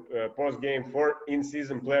report and post-game for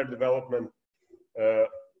in-season player development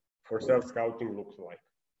for self-scouting looks like.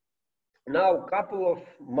 Now, a couple of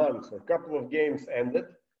months or couple of games ended.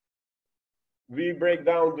 We break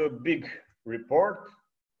down the big report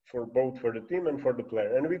for both for the team and for the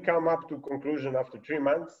player. And we come up to conclusion after 3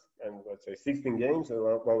 months and let's say 16 games,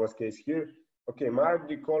 what was case here. Okay, Mark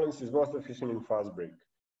D. Collins is most efficient in fast break.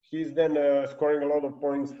 He's then scoring a lot of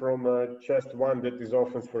points from chest one that is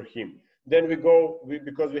offense for him. Then we go,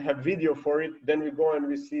 because we have video for it, then we go and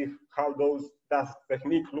we see how that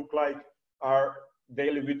technique look like. Are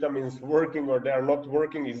daily vitamins working or they are not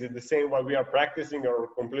working? Is it the same while we are practicing or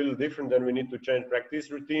completely different? Then we need to change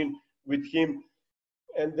practice routine with him.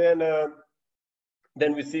 And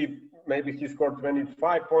then we see maybe he scored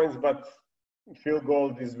 25 points, but field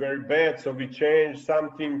goal is very bad, so we change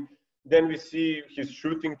something. Then we see his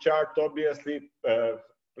shooting chart, obviously,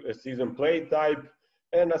 season play type,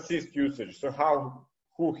 and assist usage. So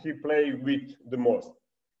who he play with the most.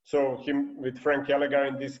 So him with Frank Gallagher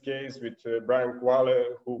in this case, with Brian Kwale,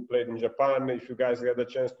 who played in Japan, if you guys had a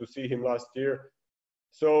chance to see him last year.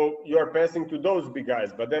 So you are passing to those big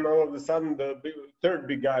guys, but then all of a sudden the third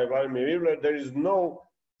big guy, Vladimir Ivler, there is no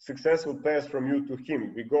successful pass from you to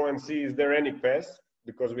him. We go and see, is there any pass?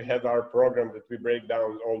 Because we have our program that we break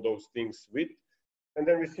down all those things with. And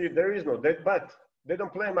then we see there is no, but they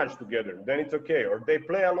don't play much together. Then it's okay. Or they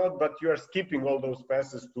play a lot, but you are skipping all those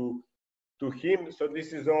passes to him. So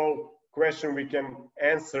this is all question we can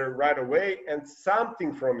answer right away, and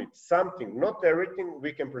something from it, something, not everything,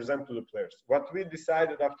 we can present to the players. What we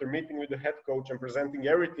decided after meeting with the head coach and presenting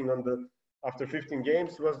everything after 15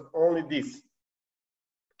 games was only this.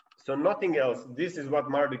 So nothing else. This is what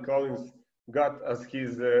Marty Collins got as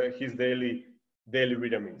his daily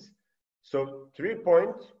vitamins. So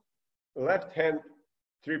 3-point, left hand,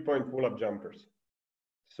 3-point pull-up jumpers.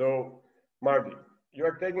 So Marty, you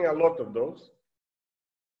are taking a lot of those.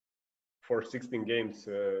 For 16 games,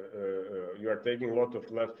 you are taking a lot of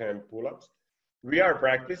left hand pull-ups. We are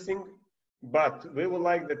practicing, but we would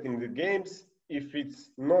like that in the games, if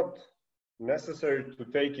it's not necessary to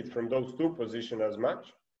take it from those two positions as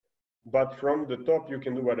much, but from the top, you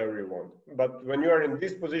can do whatever you want. But when you are in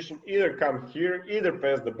this position, either come here, either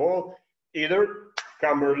pass the ball, either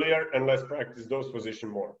come earlier and let's practice those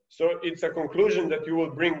positions more. So it's a conclusion that you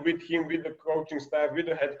will bring with him, with the coaching staff, with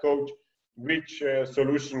the head coach, which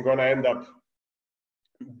solution gonna end up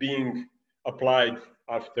being applied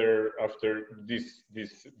after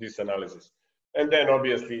this analysis. And then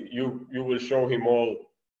obviously you will show him all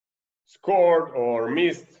scored or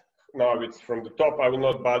missed. Now it's from the top. I will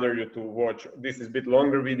not bother you to watch. This is a bit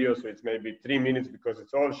longer video, so it's maybe 3 minutes because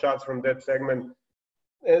it's all shots from that segment.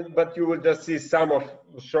 But you will just see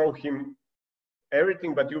show him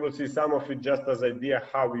everything, but you will see some of it just as idea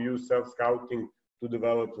how we use self-scouting to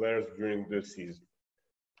develop players during the season.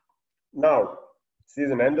 Now,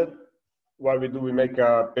 season ended. What we do, we make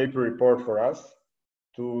a paper report for us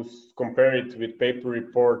to compare it with paper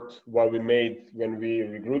report what we made when we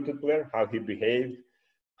recruited player, how he behaved,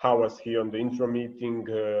 how was he on the intro meeting,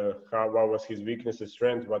 what was his weaknesses,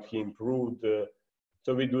 strength, what he improved.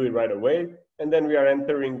 So we do it right away. And then we are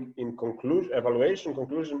entering in evaluation,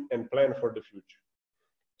 conclusion, and plan for the future.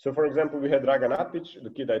 So for example, we had Dragan Apic,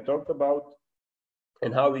 the kid I talked about,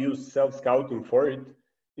 and how we use self-scouting for it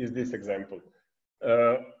is this example.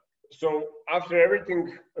 So after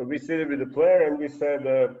everything, we sit with the player and we said,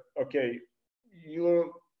 okay, we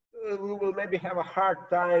will maybe have a hard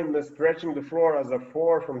time stretching the floor as a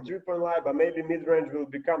 4 from 3-point line, but maybe mid-range will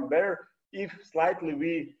become better if slightly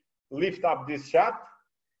we lift up this shot,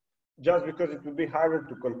 just because it will be harder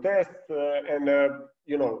to contest.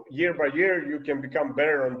 You know, year by year, you can become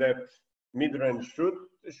better on that mid-range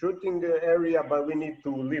shooting area, but we need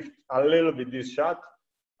to lift a little bit this shot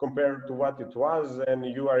compared to what it was. And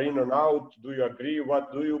you are in and out. Do you agree?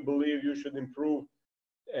 What do you believe you should improve?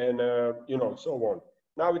 And, you know, so on.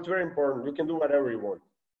 Now it's very important. You can do whatever you want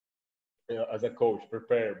as a coach,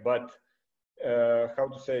 prepare. But how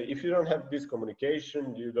to say, if you don't have this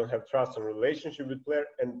communication, you don't have trust and relationship with players,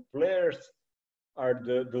 and players are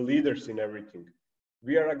the leaders in everything.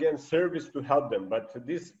 We are again service to help them, but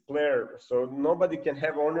this player, so nobody can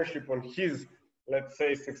have ownership on his, let's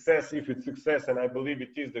say, success, if it's success, and I believe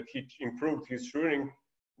it is that he improved his shooting,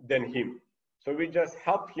 than him. So we just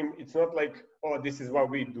help him. It's not like, oh, this is what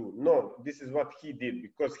we do. No, this is what he did,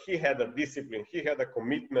 because he had a discipline, he had a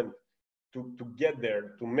commitment to get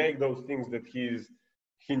there, to make those things that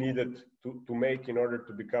he needed to make in order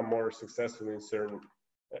to become more successful in certain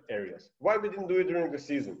areas. Why we didn't do it during the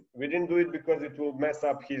season? We didn't do it because it will mess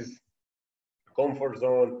up his comfort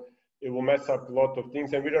zone. It will mess up a lot of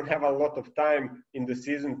things, and we don't have a lot of time in the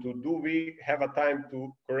season to do. We have a time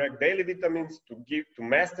to correct daily vitamins, to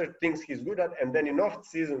master things he's good at, and then in off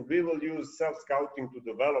season we will use self-scouting to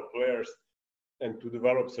develop players and to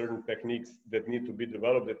develop certain techniques that need to be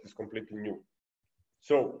developed that is completely new.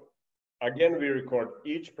 So again, we record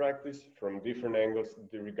each practice from different angles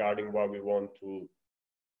regarding what we want to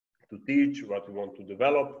teach, what we want to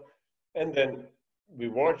develop, and then we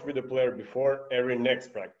watch with the player before every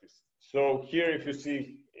next practice. So here, if you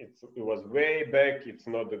see, it was way back. It's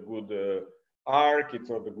not a good arc. It's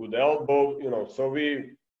not a good elbow. You know, so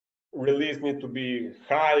we release need to be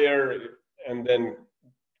higher, and then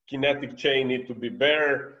kinetic chain need to be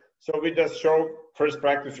better. So we just show first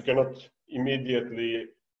practice. You cannot immediately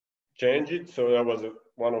change it. So that was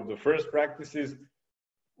one of the first practices.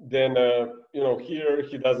 Then you know, here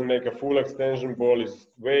he doesn't make a full extension. Ball is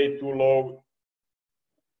way too low.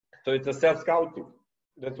 So it's a self-scouting.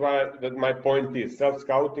 That's why my point is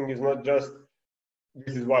self-scouting is not just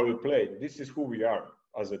this is why we play. This is who we are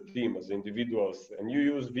as a team, as individuals. And you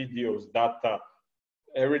use videos, data,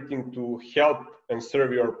 everything to help and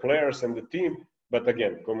serve your players and the team. But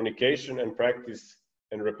again, communication and practice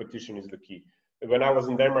and repetition is the key. When I was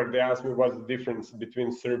in Denmark, they asked me what's the difference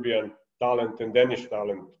between Serbian talent and Danish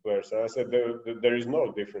talent players. And I said there is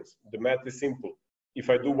no difference. The math is simple. If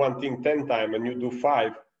I do one thing 10 times and you do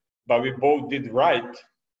 5, but we both did right,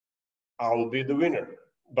 I will be the winner.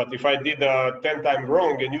 But if I did 10 times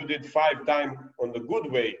wrong and you did 5 times on the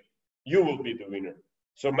good way, you will be the winner.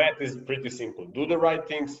 So math is pretty simple. Do the right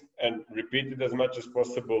things and repeat it as much as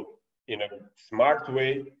possible in a smart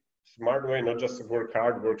way, not just work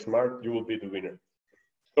hard, work smart, you will be the winner.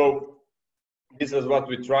 So this is what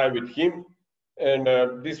we try with him.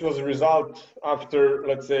 And this was a result after,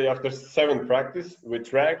 let's say, after 7 practice, we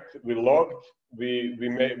tracked, we logged, we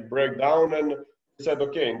made breakdown, and said,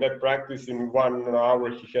 okay, in that practice, in 1 hour,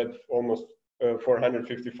 he had almost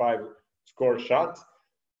 455 score shots,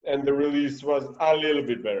 and the release was a little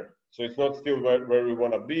bit better. So it's not still where we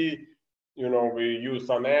want to be. You know, we use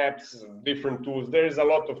some apps, different tools. There is a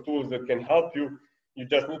lot of tools that can help you. You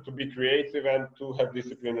just need to be creative and to have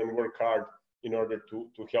discipline and work hard in order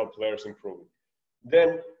to help players improve.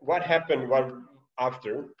 Then what happened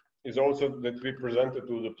after is also that we presented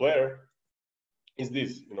to the player is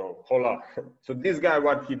this, you know, hola. So this guy,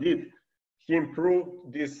 what he did, he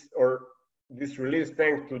improved this release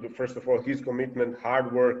thanks to first of all, his commitment,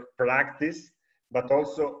 hard work, practice, but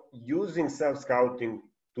also using self-scouting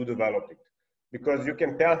to develop it. Because you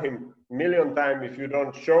can tell him a million times, if you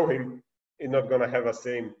don't show him, it's not going to have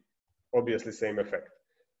obviously same effect.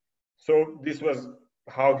 So this was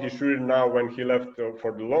how he shooted now when he left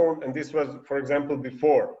for the loan. And this was, for example,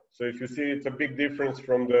 before. So if you see, it's a big difference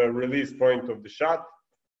from the release point of the shot.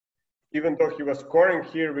 Even though he was scoring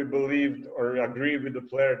here, we believed or agreed with the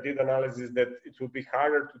player, did analysis that it would be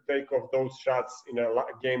harder to take off those shots in a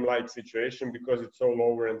game-like situation because it's so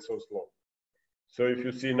lower and so slow. So if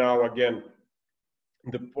you see now, again,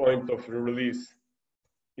 the point of the release,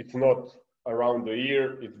 it's not around the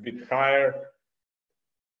ear, it's a bit higher.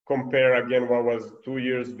 Compare again what was 2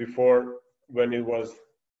 years before when it was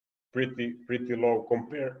pretty low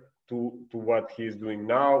compared to what he's doing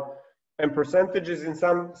now. And percentages in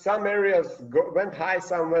some areas went high,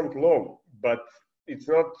 some went low, but it's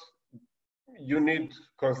not, you need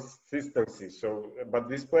consistency. So, but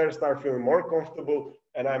these players start feeling more comfortable,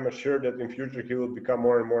 and I'm assured that in future he will become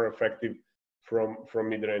more and more effective from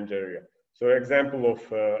mid-range area. So example of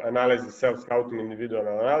analysis, self-scouting, individual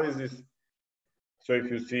analysis. So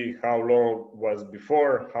if you see how low was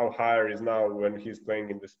before, how higher is now when he's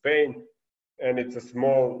playing in the Spain, and it's a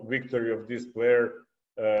small victory of this player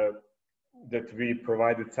that we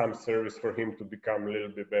provided some service for him to become a little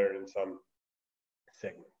bit better in some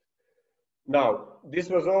segment. Now, this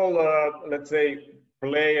was all, let's say,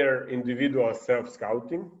 player individual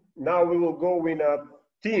self-scouting. Now we will go in a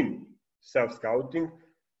team self-scouting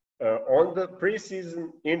on the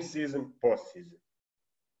preseason, in-season, post-season.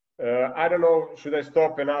 I don't know, should I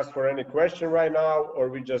stop and ask for any question right now, or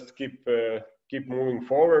we just keep moving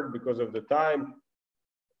forward because of the time?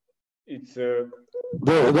 It's There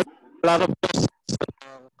are a lot of questions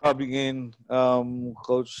coming in,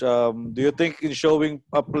 Coach. Do you think in showing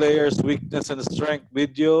a player's weakness and strength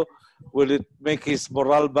video, will it make his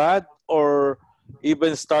morale bad, or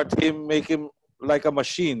even make him like a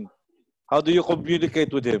machine? How do you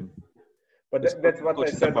communicate with him? But that's what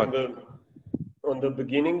I said on the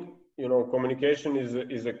beginning. You know, communication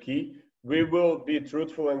is a key. We will be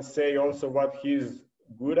truthful and say also what he's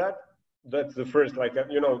good at. That's the first, like,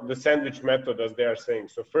 you know, the sandwich method, as they are saying.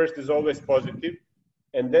 So first is always positive,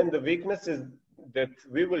 and then the weaknesses that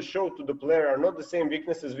we will show to the player are not the same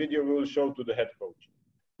weaknesses video we will show to the head coach.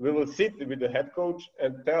 We will sit with the head coach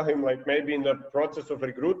and tell him, like, maybe in the process of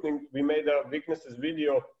recruiting, we made a weaknesses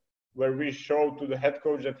video where we show to the head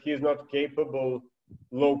coach that he is not capable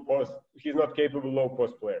low post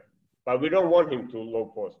player. But we don't want him to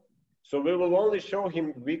low post. So we will only show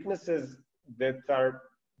him weaknesses that are,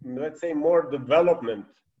 let's say, more development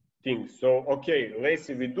things. So, okay,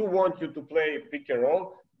 Lacey, we do want you to play pick and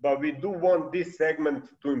roll, but we do want this segment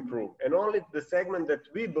to improve. And only the segment that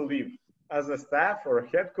we believe as a staff or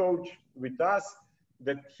head coach with us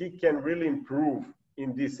that he can really improve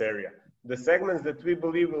in this area. The segments that we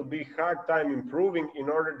believe will be hard time improving in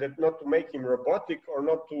order that not to make him robotic or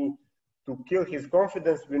not to kill his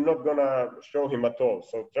confidence, we're not gonna show him at all.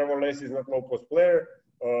 So Trevor Lacey is not low post player,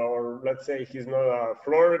 or let's say he's not a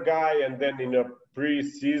floor guy, and then in a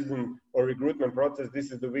pre-season or recruitment process,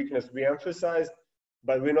 this is the weakness we emphasized,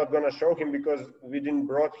 but we're not gonna show him because we didn't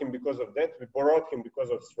brought him because of that, we brought him because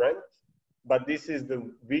of strength. But this is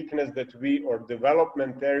the weakness that we, or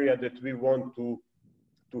development area that we want to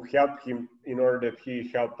help him in order that he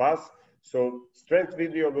help us. So strength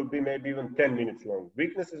video will be maybe even 10 minutes long.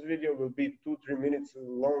 Weaknesses video will be 2-3 minutes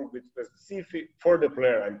long with specific, for the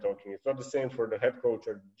player I'm talking. It's not the same for the head coach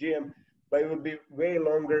or GM, but it will be way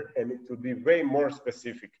longer and it will be way more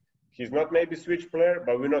specific. He's not maybe switch player,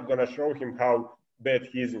 but we're not gonna show him how bad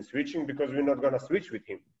he is in switching because we're not gonna switch with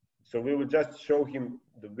him. So we will just show him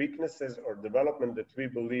the weaknesses or development that we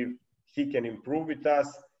believe he can improve with us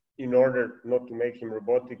in order not to make him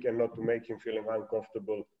robotic and not to make him feeling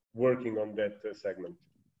uncomfortable working on that segment.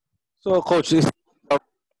 So, Coach, is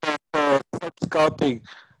scouting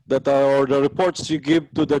that or the reports you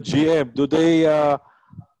give to the GM, do they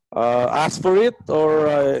ask for it, or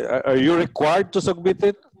are you required to submit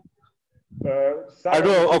it? I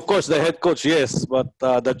know, of course, the head coach, yes, but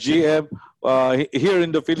the GM here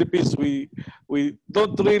in the Philippines, we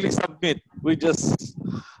don't really submit. We just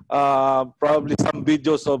probably some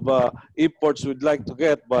videos of imports we'd like to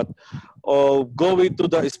get, but going to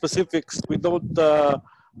the specifics, we don't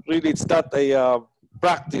really. It's not a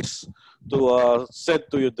practice to send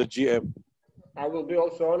to you the GM. I will be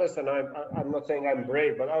also honest, and I'm not saying I'm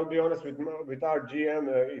brave, but I'll be honest with our GM.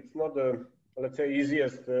 It's not the, let's say,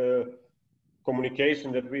 easiest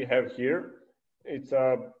communication that we have here. It's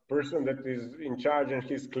a person that is in charge, and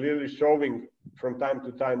he's clearly showing from time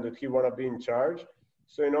to time that he want to be in charge.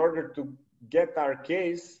 So in order to get our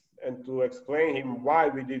case and to explain him why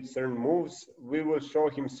we did certain moves, we will show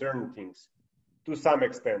him certain things to some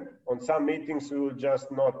extent. On some meetings, we will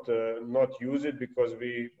just not use it because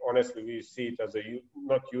we see it as a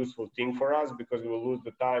not useful thing for us because we will lose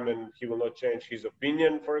the time and he will not change his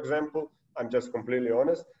opinion, for example. I'm just completely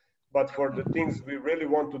honest. But for the things we really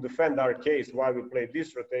want to defend our case, why we played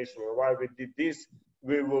this rotation or why we did this,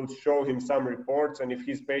 we will show him some reports. And if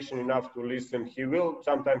he's patient enough to listen, he will.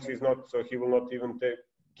 Sometimes he's not, so he will not even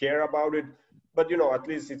care about it. But, you know, at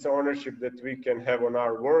least it's ownership that we can have on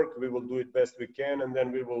our work. We will do it best we can, and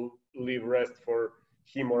then we will leave rest for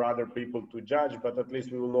him or other people to judge. But at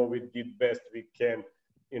least we will know we did best we can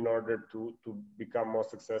in order to become more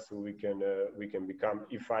successful we can become,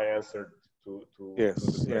 if I answered to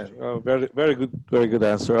yes, yeah, very good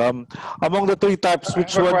answer. Among the three types,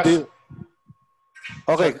 which one do you...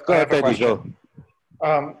 Okay, go ahead, Teddy, go.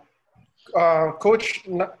 Coach,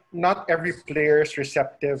 not every player is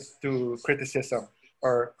receptive to criticism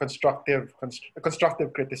or constructive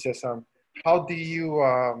criticism. How do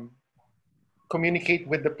you communicate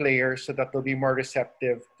with the players so that they'll be more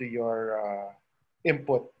receptive to your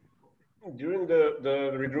input? During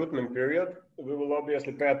the recruitment period, we will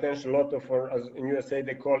obviously pay attention a lot of, as in USA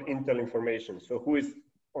they call intel information. So who is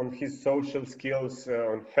on his social skills,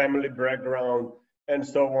 on family background, and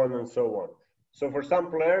so on and so on. So for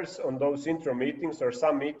some players on those intro meetings or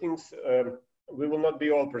some meetings, we will not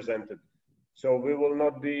be all presented. So we will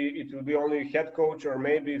not be, it will be only head coach, or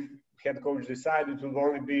maybe if head coach decided it will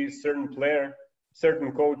only be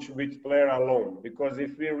certain coach with player alone. Because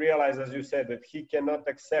if we realize, as you said, that he cannot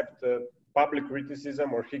accept public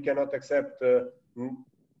criticism or he cannot accept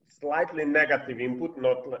slightly negative input,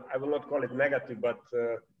 I will not call it negative, but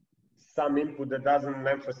some input that doesn't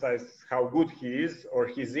emphasize how good he is, or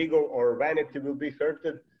his ego or vanity will be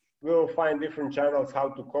hurted, we will find different channels how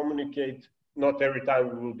to communicate. Not every time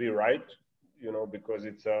we will be right, you know, because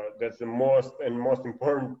it's that's the most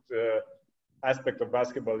important aspect of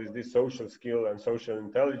basketball is this social skill and social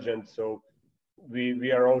intelligence. So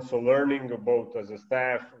we are also learning about as a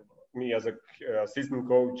staff, me as a assistant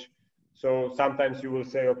coach. So sometimes you will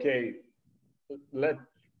say, okay, let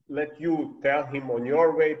you tell him on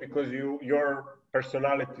your way because your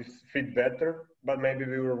personalities fit better, but maybe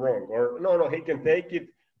we were wrong. Or no, he can take it.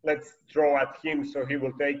 Let's throw at him so he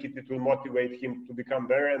will take it. It will motivate him to become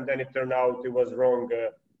better. And then it turned out it was wrong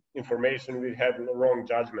information. We had wrong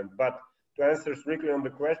judgment. But to answer strictly on the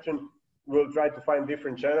question, we'll try to find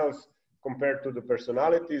different channels compared to the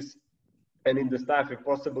personalities. And in the staff, if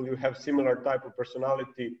possible, you have similar type of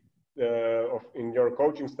personality in your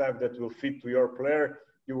coaching staff that will fit to your player.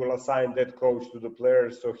 you will assign that coach to the player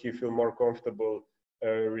so he feel more comfortable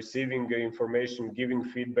receiving information, giving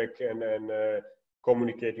feedback, and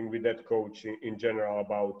communicating with that coach in general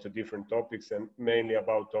about different topics, and mainly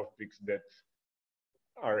about topics that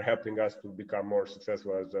are helping us to become more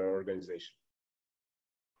successful as an organization.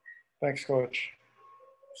 Thanks, Coach.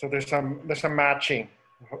 So there's some matching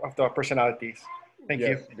of the personalities. Thank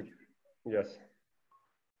you. Yes.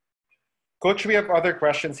 Coach, we have other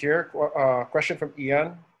questions here. Question from Ian.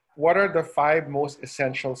 What are the 5 most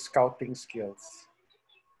essential scouting skills?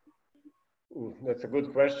 That's a good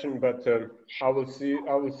question, but I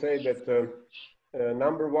will say that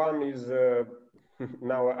number one is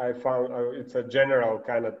now I found it's a general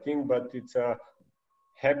kind of thing, but it's a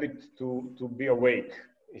habit to be awake,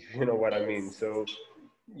 if you know what I mean. So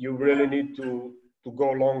you really need to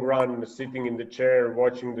go long run, sitting in the chair,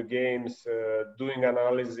 watching the games, doing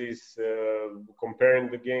analysis, comparing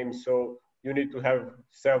the games. So you need to have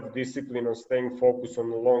self-discipline on staying focused on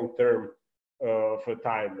the long term for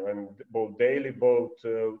time, and both daily, both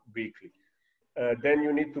weekly. Then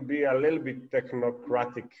you need to be a little bit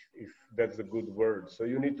technocratic, if that's a good word. So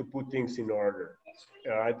you need to put things in order.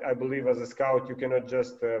 I believe as a scout, you cannot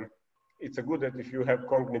just, it's a good that if you have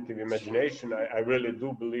cognitive imagination, I really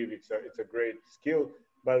do believe it's a great skill,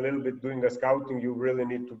 but a little bit doing the scouting, you really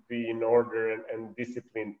need to be in order and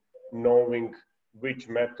disciplined, knowing which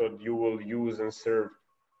method you will use and serve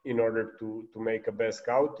in order to make a best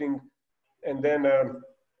scouting. And then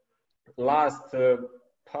last,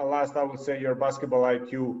 I would say your basketball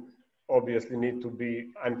IQ obviously need to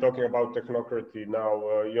be, I'm talking about technocracy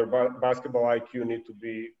now, your basketball IQ need to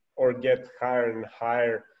be or get higher and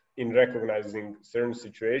higher in recognizing certain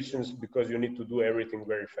situations, because you need to do everything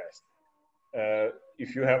very fast.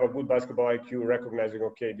 If you have a good basketball IQ, recognizing,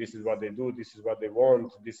 okay, this is what they do, this is what they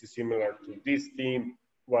want, this is similar to this team,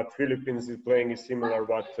 what Philippines is playing is similar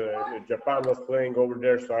what Japan was playing over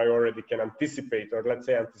there, so I already can anticipate, or let's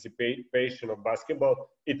say anticipation of basketball.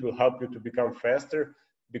 It will help you to become faster,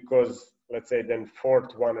 because let's say then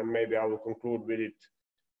fourth one, and maybe I will conclude with it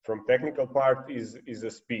from technical part, is the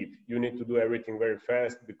speed. You need to do everything very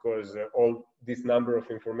fast, because all this number of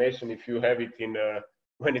information, if you have it in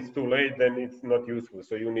when it's too late, then it's not useful.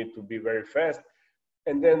 So you need to be very fast.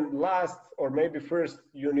 And then last, or maybe first,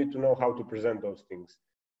 you need to know how to present those things.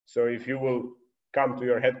 So if you will come to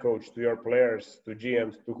your head coach, to your players, to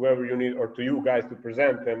GMs, to whoever you need, or to you guys to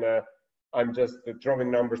present, and I'm just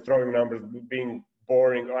throwing numbers, being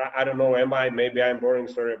boring, or I don't know, maybe I'm boring,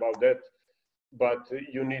 sorry about that. But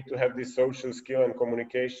you need to have this social skill and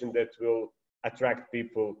communication that will attract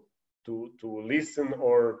people to listen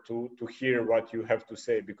or to hear what you have to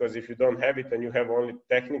say. Because if you don't have it and you have only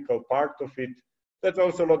technical part of it, that's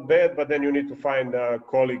also not bad, but then you need to find a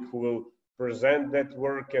colleague who will present that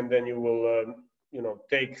work, and then you will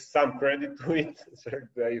take some credit to it,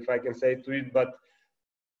 if I can say to it, but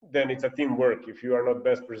then it's a teamwork. If you are not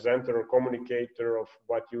best presenter or communicator of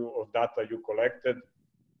data you collected,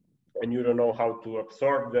 and you don't know how to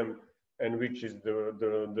absorb them and which is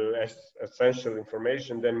the essential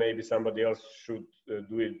information, then maybe somebody else should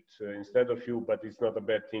do it instead of you, but it's not a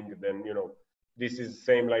bad thing. Then, this is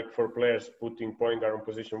same like for players putting point guard on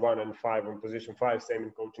position 1 and 5 on position 5, same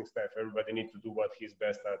in coaching staff. Everybody needs to do what he's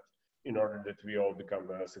best at in order that we all become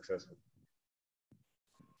successful.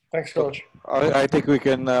 Thanks, Coach. I think we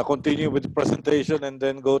can continue with the presentation and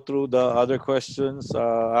then go through the other questions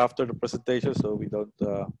after the presentation, so we don't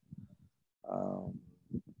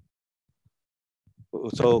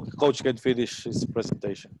so Coach can finish his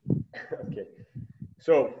presentation. Okay,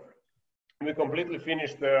 so we completely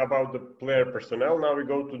finished about the player personnel. Now we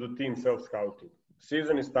go to the team self-scouting.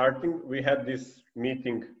 Season is starting. We had this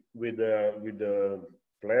meeting with the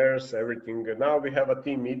players, everything. Now we have a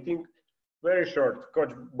team meeting, very short.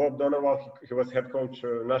 Coach Bogdan, he was head coach,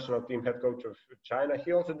 national team head coach of China.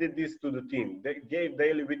 He also did this to the team. They gave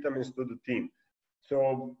daily vitamins to the team.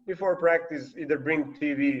 So before practice, either bring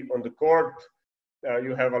TV on the court.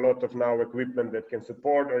 You have a lot of now equipment that can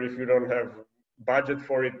support, or if you don't have budget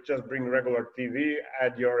for it, just bring regular TV,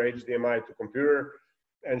 add your HDMI to computer,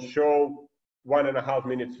 and show 1.5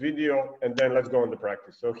 minutes video, and then let's go on the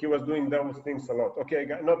practice. So he was doing those things a lot. Okay,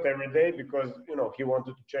 not every day, because he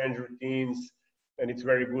wanted to change routines, and it's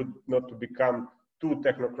very good not to become too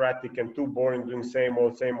technocratic and too boring, doing same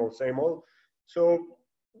old. So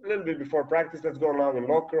a little bit before practice, let's go now in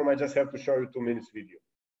locker room. I just have to show you 2 minutes video,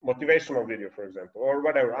 motivational video, for example, or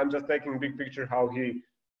whatever. I'm just taking big picture how he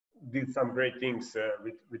did some great things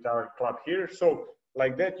with our club here. So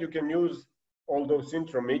like that, you can use all those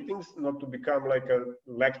intro meetings not to become like a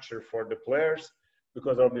lecture for the players,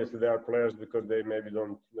 because obviously they are players because they maybe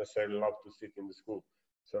don't necessarily love to sit in the school.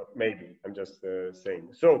 So maybe, I'm just saying.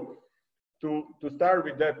 So to start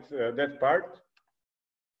with that part,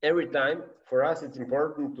 every time for us it's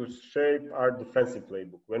important to shape our defensive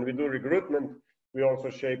playbook. When we do recruitment, we also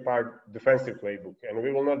shape our defensive playbook, and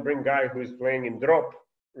we will not bring guy who is playing in drop,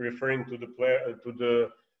 referring to the player to the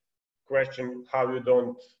question how you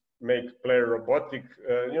don't make player robotic.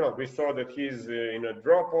 We saw that he's in a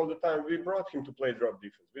drop all the time. We brought him to play drop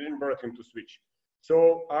defense. We didn't brought him to switch.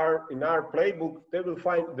 So in our playbook, they will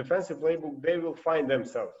find defensive playbook. They will find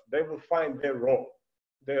themselves. They will find their role.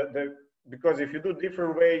 Because if you do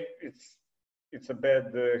different way, it's a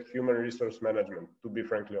bad human resource management, to be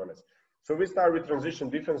frankly honest. So we start with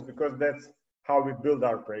transition defense because that's how we build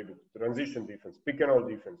our playbook. Transition defense, pick and roll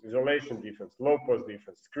defense, isolation defense, low post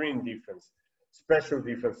defense, screen defense, special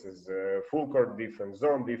defenses, full court defense,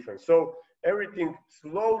 zone defense. So everything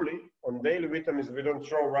slowly on daily vitamins, we don't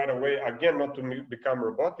throw right away, again, not to become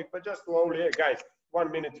robotic, but just slowly. Hey guys,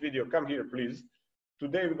 1 minute video, come here, please.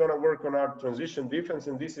 Today we're gonna work on our transition defense,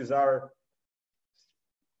 and this is our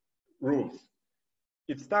rules.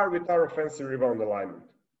 It starts with our offensive rebound alignment.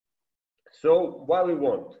 So what we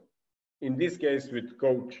want, in this case with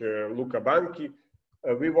coach Luca Banchi,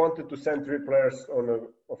 we wanted to send 3 players on an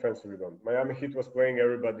offensive rebound. Miami Heat was playing,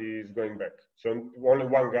 everybody is going back. So only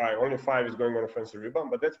one guy, only 5 is going on offensive rebound,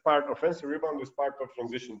 but that's offensive rebound is part of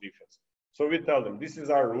transition defense. So we tell them, this is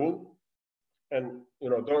our rule. And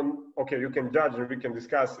you can judge and we can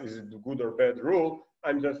discuss, is it a good or bad rule?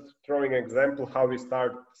 I'm just throwing an example how we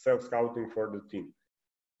start self-scouting for the team.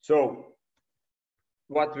 So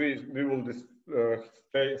what we will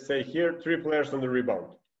say here, 3 players on the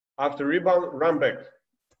rebound. After rebound, run back.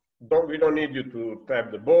 We don't need you to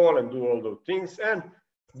tap the ball and do all those things, and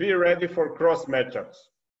be ready for cross matchups.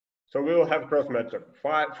 So we will have cross matchup,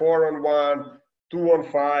 4 on 1, 2 on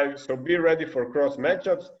 5. So be ready for cross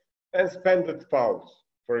matchups and spended fouls.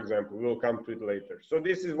 For example, we'll come to it later. So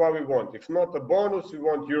this is what we want. If not a bonus, we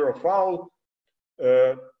want Euro foul.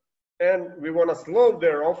 And we want to slow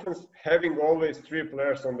their offense, having always 3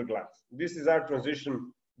 players on the glass. This is our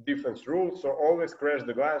transition defense rule. So always crash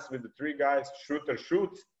the glass with the 3 guys. Shooter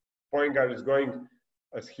shoots. Point guard is going,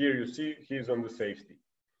 as here you see, he's on the safety.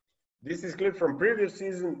 This is clip from previous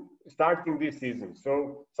season, starting this season.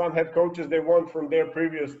 So some head coaches, they want from their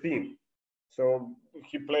previous team. So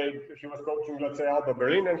he was coaching, let's say, Alba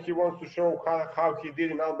Berlin, and he wants to show how he did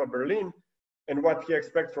in Alba Berlin and what he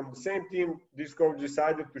expects from the same team. This coach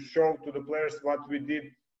decided to show to the players what we did,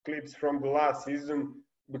 clips from the last season,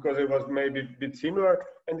 because it was maybe a bit similar.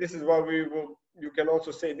 And this is what you can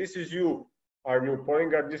also say, this is you, our new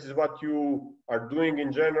point guard. This is what you are doing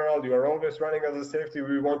in general. You are always running as a safety.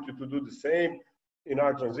 We want you to do the same in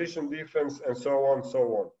our transition defense, and so on, so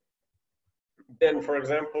on. Then, for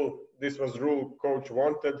example, this was rule coach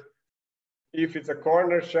wanted. If it's a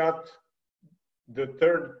corner shot, the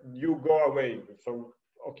third, you go away. So,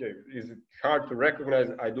 okay, is it hard to recognize?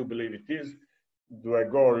 I do believe it is. Do I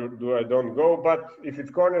go or do I don't go? But if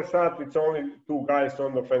it's corner shot, it's only 2 guys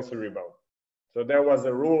on the offensive rebound. So there was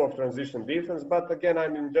a rule of transition defense. But again,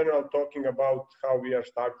 I'm in general talking about how we are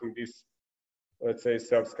starting this, let's say,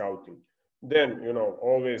 self-scouting. Then,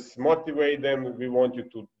 always motivate them. We want you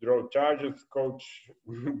to draw charges. Coach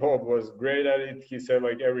Bob was great at it. He said,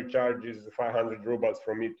 like, every charge is 500 rubles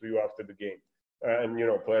from me to you after the game. And,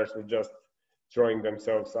 players were just throwing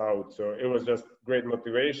themselves out. So it was just great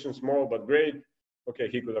motivation, small but great. Okay,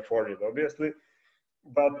 he could afford it, obviously.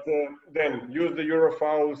 But then use the Euro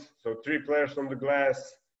fouls. So 3 players on the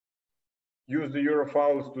glass. Use the Euro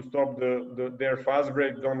fouls to stop their fast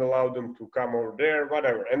break. Don't allow them to come over there,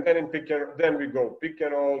 whatever. And then then we go pick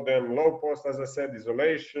and roll, then low post, as I said,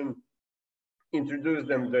 isolation. Introduce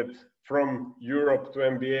them that from Europe to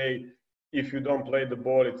NBA, if you don't play the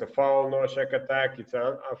ball, it's a foul, no check attack, it's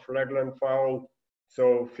a flagrant foul.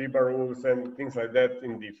 So FIBA rules and things like that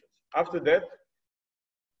in defense. After that,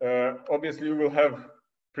 obviously you will have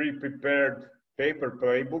pre-prepared paper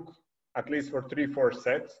playbook, at least for 3-4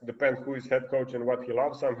 sets, depends who is head coach and what he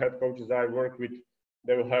loves. Some head coaches I work with,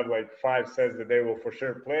 they will have like 5 sets that they will for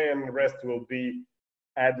sure play, and the rest will be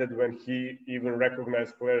added when he even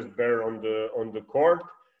recognizes players better on the court.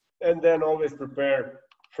 And then always prepare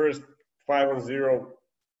first 5-on-0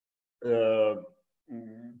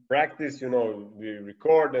 practice, we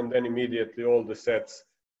record, and then immediately all the sets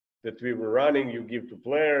that we were running, you give to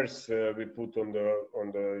players. We put on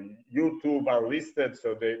the YouTube unlisted,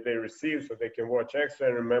 so they receive, so they can watch extra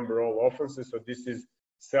and remember all offenses. So this is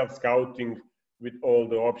self-scouting with all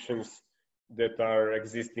the options that are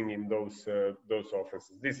existing in those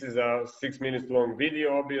offenses. This is a 6 minutes long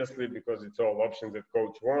video, obviously, because it's all options that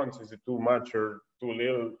coach wants. Is it too much or too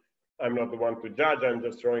little? I'm not the one to judge. I'm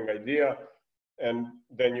just throwing idea. And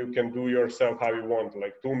then you can do yourself how you want,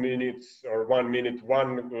 like 2 minutes or 1 minute,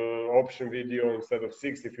 one option video instead of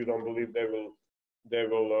 6. If you don't believe they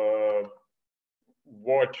will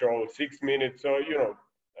watch all 6 minutes. So, you know,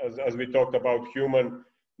 as we talked about human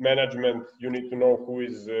management, you need to know who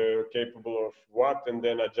is capable of what and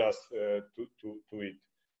then adjust to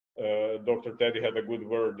it. Dr. Teddy had a good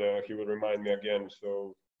word. He will remind me again.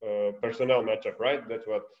 So personnel matchup, right? That's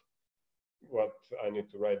what I need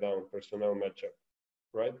to write down. Personnel matchup,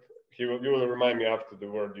 right? You will remind me after the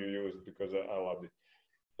word you used because I loved it.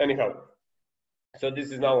 Anyhow, so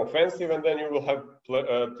this is now offensive, and then you will have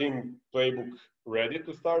team playbook ready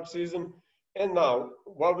to start season. And now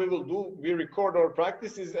what we will do, we record our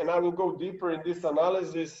practices, and I will go deeper in this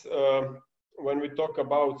analysis when we talk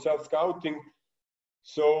about self-scouting.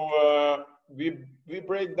 So we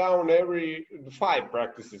break down every 5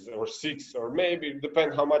 practices or 6, or maybe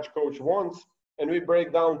depend how much coach wants, and we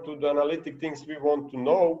break down to the analytic things we want to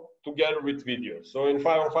know together with video. So in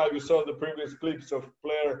 5-on-5 you saw the previous clips of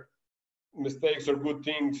player mistakes or good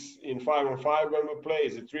things in 5-on-5 when we play.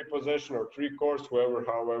 Is it 3 possession or 3 course,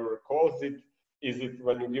 however calls it? Is it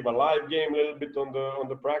when you give a live game a little bit on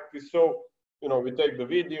the practice? So, you know, we take the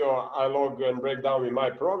video, I log and break down in my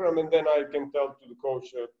program, and then I can tell to the coach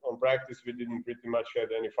on practice we didn't pretty much had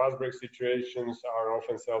any fast break situations, our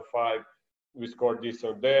offense L5, we scored this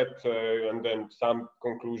or that, and then some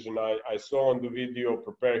conclusion I saw on the video,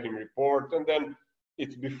 prepare him report, and then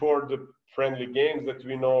it's before the friendly games that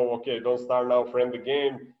we know, okay, don't start now friendly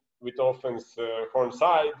game with offense horn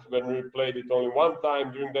side, when we played it only 1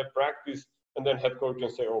 time during that practice, and then head coach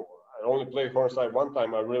can say, oh, I only played horn side 1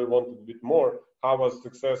 time, I really wanted a bit more. How was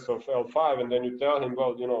success of L5? And then you tell him,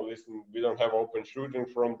 well, you know, listen, we don't have open shooting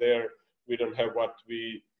from there. We don't have what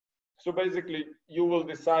we... So basically, you will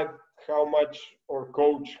decide how much, or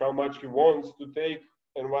coach, how much he wants to take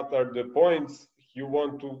and what are the points you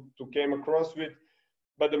want to came across with.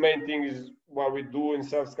 But the main thing is what we do in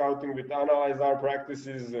self-scouting, we analyze our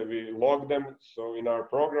practices, we log them, so in our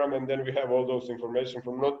program, and then we have all those information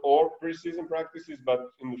from not all preseason practices,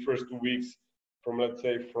 but in the first 2 weeks, from let's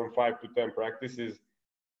say from 5 to 10 practices,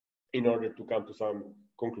 in order to come to some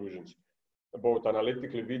conclusions, both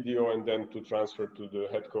analytically, video, and then to transfer to the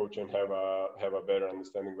head coach and have a better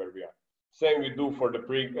understanding where we are. Same we do for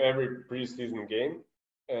every preseason game,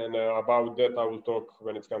 and about that I will talk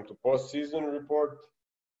when it's come to post-season report.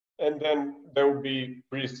 And then there will be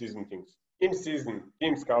preseason things. In season,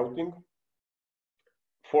 team scouting,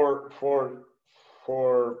 4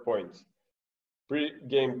 points.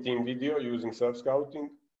 Pre-game team video using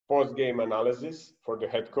self-scouting, post-game analysis for the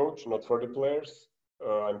head coach, not for the players.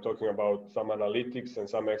 I'm talking about some analytics and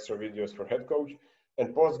some extra videos for head coach,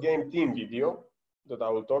 and post-game team video that I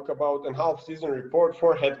will talk about, and half-season report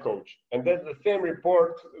for head coach. And that's the same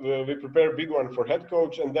report, we prepare a big one for head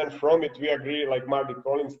coach, and then from it we agree, like Marty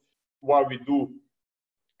Collins, what we do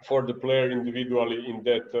for the player individually in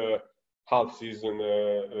that half-season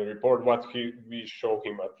report, what we show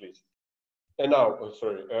him at least. And now,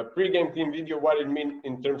 pre-game team video, what it means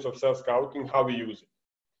in terms of self-scouting, how we use it.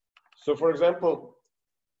 So for example,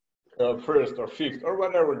 first or fifth or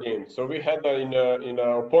whatever game. So we had in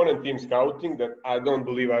opponent team scouting that I don't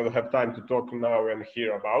believe I will have time to talk now and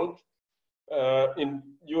hear about.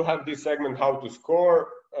 You have this segment, how to score,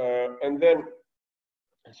 and then,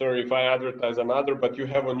 sorry if I advertise another, but you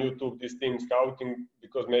have on YouTube this team scouting,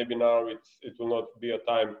 because maybe now it will not be a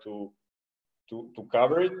time to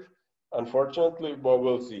cover it, unfortunately, but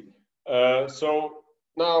we'll see. So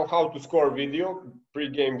now how to score video,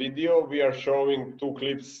 pre-game video, we are showing 2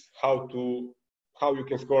 clips how you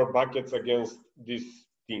can score buckets against this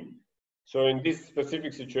team. So in this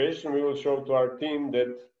specific situation, we will show to our team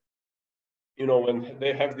that, you know, when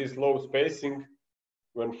they have this low spacing,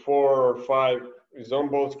 when 4 or 5 is on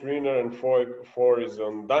ball screener and 4 is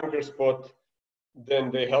on dunker spot,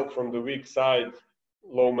 then they help from the weak side,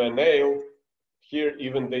 low man nail. Here,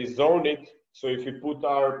 even they zone it. So if we put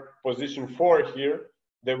our position 4 here,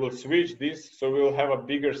 they will switch this. So we will have a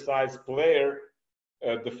bigger size player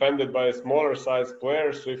defended by a smaller size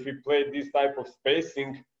player. So if we play this type of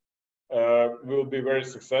spacing, we will be very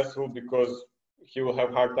successful because he will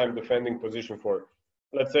have hard time defending position 4.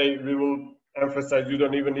 Let's say we will emphasize you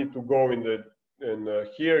don't even need to go in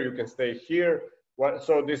here, you can stay here.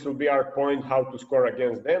 So this will be our point how to score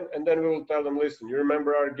against them, and then we will tell them, listen, you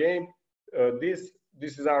remember our game, this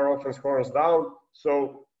is our offense horns down,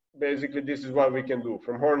 so basically this is what we can do.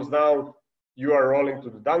 From horns down, you are rolling to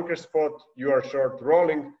the dunker spot, you are short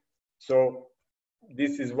rolling, so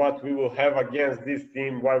this is what we will have against this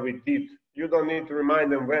team, what we did. You don't need to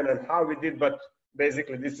remind them when and how we did, but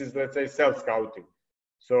basically this is, let's say, self-scouting.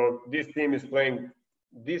 So this team is playing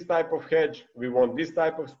this type of hedge. We want this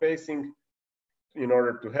type of spacing in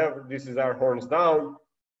order to have, this is our horns down.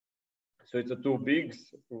 So it's a two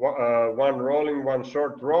bigs, one rolling, one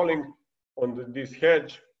short rolling on this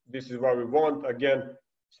hedge. This is what we want. Again,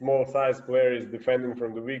 small size player is defending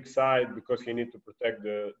from the weak side because he needs to protect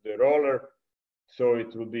the roller. So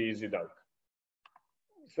it will be easy dunk.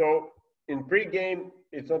 So in pre-game,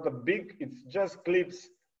 it's not a big, it's just clips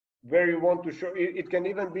where you want to show. It can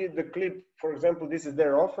even be the clip, for example, this is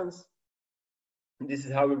their offense. This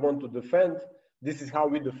is how we want to defend. This is how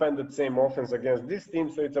we defend the same offense against this team.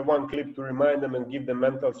 So it's a one clip to remind them and give them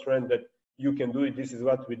mental strength that you can do it. This is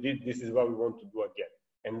what we did. This is what we want to do again.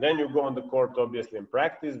 And then you go on the court, obviously, and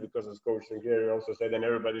practice, because as Coach Gary also said, and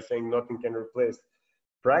everybody's saying nothing can replace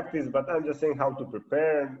practice, but I'm just saying how to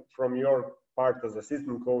prepare from your part as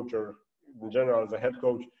assistant coach or in general as a head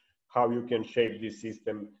coach, how you can shape this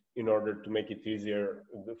system in order to make it easier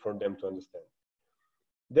for them to understand.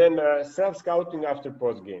 Then self-scouting after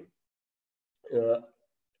post-game.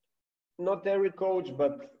 Not every coach,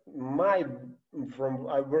 but I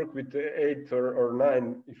work with 8 or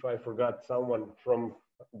 9, if I forgot someone, from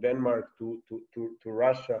Denmark to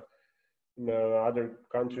Russia, other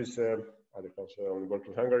countries, I only work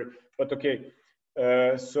in Hungary, but okay.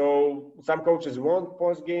 So some coaches want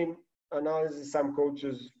post-game analysis, some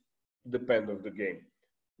coaches depend on the game.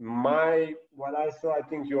 What I saw, I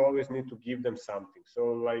think you always need to give them something. So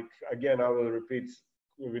like, again, I will repeat,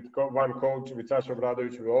 with one coach, with Sasha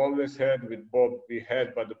Obradovic, we always had, with Bob, we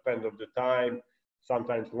had, but depend of the time,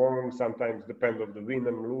 sometimes long, sometimes depend of the win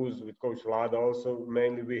and lose. With Coach Lada also,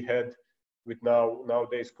 mainly we had, with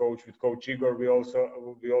nowadays coach, with Coach Igor, we also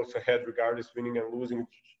had, regardless winning and losing.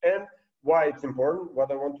 And why it's important,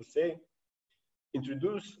 what I want to say,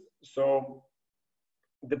 introduce, so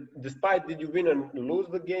despite did you win and lose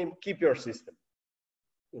the game, keep your system.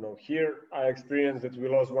 You know, here I experienced that we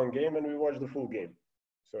lost one game and we watched the full game.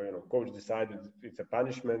 So, you know, coach decided it's a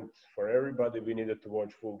punishment for everybody. We needed to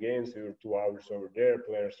watch full games. We were 2 hours over there.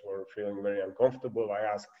 Players were feeling very uncomfortable. I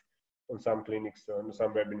asked on some clinics, on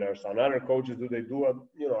some webinars, on other coaches, do they do it?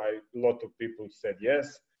 You know, a lot of people said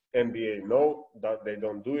yes. NBA, no, that they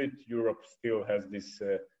don't do it. Europe still has this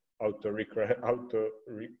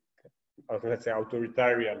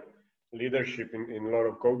authoritarian leadership in a lot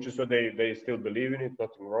of coaches. So they still believe in it,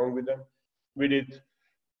 nothing wrong with them. With it.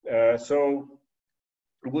 So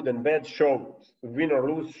good and bad, show, win or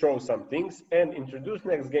lose, show some things, and introduce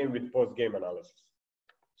next game with post-game analysis.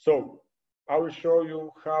 So I will show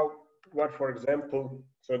you what, for example,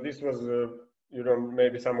 so this was,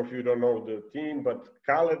 maybe some of you don't know the team, but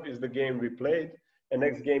Caleb is the game we played, and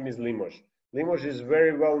next game is Limoges. Limoges is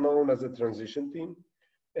very well known as a transition team,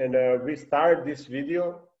 and we start this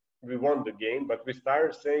video, we won the game, but we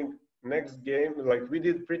started saying next game, like we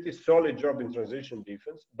did pretty solid job in transition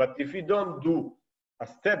defense, but if we don't do a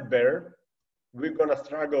step better, we're gonna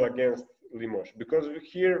struggle against Limoges, because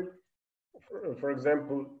here, for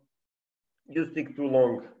example, you stick too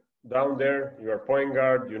long down there, you are point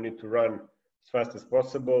guard, you need to run as fast as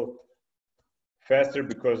possible, faster,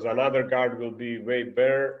 because another guard will be way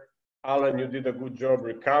better. Alan, you did a good job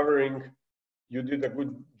recovering, you did a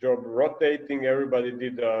good job rotating, everybody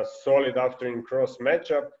did a solid after in cross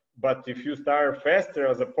matchup, but if you start faster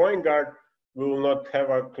as a point guard, we will not have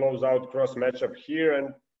a close-out cross matchup here,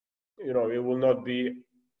 and you know, it will not be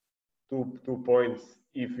two points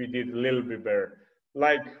if we did a little bit better.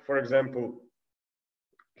 Like, for example,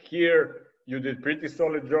 here you did pretty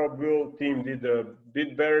solid job, Will. Team did a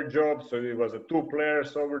bit better job, so it was a 2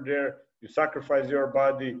 players over there. You sacrifice your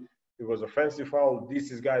body. It was offensive foul.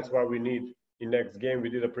 This is, guys, what we need in next game. We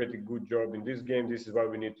did a pretty good job in this game. This is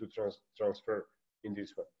what we need to transfer in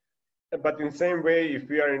this one. But in the same way, if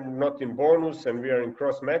we are not in bonus and we are in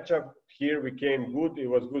cross matchup, here we came good. It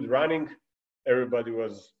was good running. Everybody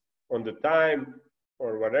was on the time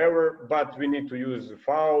or whatever, but we need to use the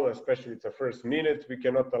foul, especially it's the first minute. We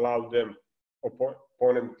cannot allow them,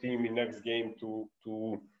 opponent team in next game to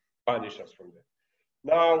punish us from that.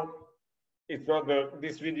 Now, it's not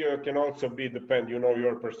this video can also be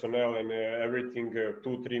your personnel and everything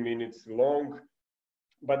 2-3 minutes long.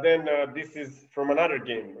 But then this is from another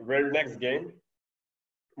game, very next game.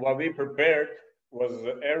 What we prepared was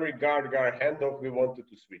every guard handoff we wanted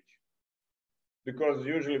to switch. Because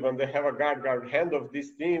usually when they have a guard handoff,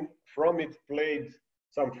 this team from it played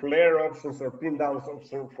some flare options or pin downs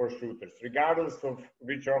options for shooters. Regardless of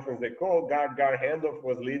which offense they call, guard handoff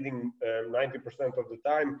was leading 90% of the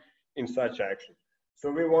time in such action.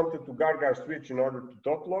 So we wanted to guard switch in order to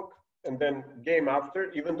top lock. And then game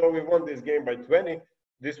after, even though we won this game by 20,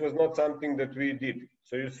 This was not something that we did.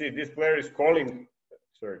 So you see, this player is calling,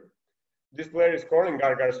 this player is calling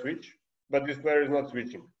Gargar switch, but this player is not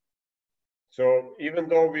switching. So even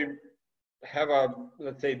though we have a,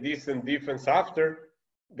 let's say, decent defense after,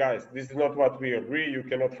 guys, this is not what we agree. You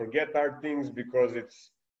cannot forget our things because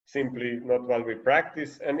it's simply not what we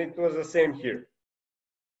practice. And it was the same here.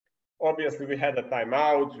 Obviously, we had a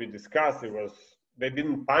timeout. We discussed. They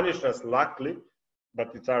didn't punish us, luckily,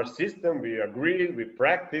 but it's our system. We agree. We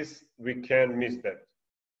practice. We can miss that.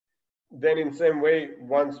 Then, in same way,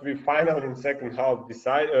 once we finally in second half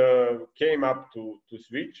came up to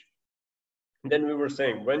switch, then we were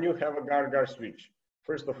saying, when you have a Gargar switch,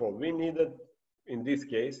 first of all, we needed, in this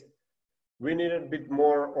case, we needed a bit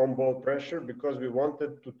more on-ball pressure because we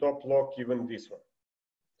wanted to top lock even this one.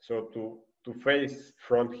 So to face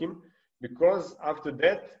front him, because after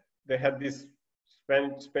that, they had this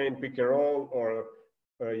Spain pick and roll, or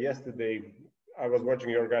yesterday, I was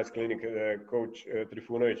watching your guys' clinic, Coach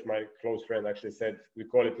Trifunovic, my close friend, actually said, we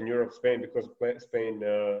call it in Europe Spain because Spain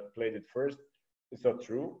played it first. It's not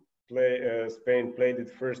true. Spain played it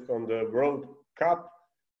first on the World Cup,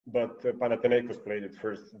 but Panathinaikos played it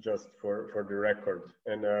first, just for the record.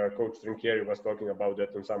 And Coach Trinchieri was talking about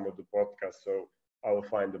that on some of the podcasts, so I will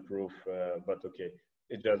find the proof, but okay.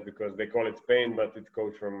 It's just because they call it Spain, but it's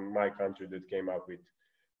coach from my country that came up with,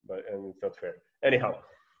 and it's not fair. Anyhow,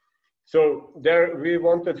 so there we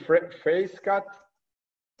wanted face cut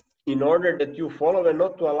in order that you follow and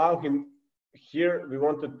not to allow him here. We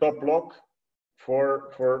wanted top lock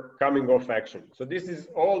for coming off action. So this is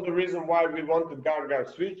all the reason why we wanted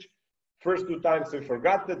Gargar switch. First 2 times we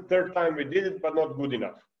forgot it, third time we did it, but not good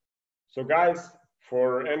enough. So guys,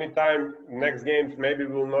 for any time next games, maybe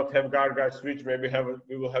we will not have Gargar switch, maybe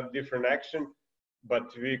we will have different action, but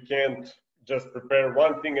we can't just prepare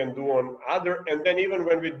one thing and do on other. And then even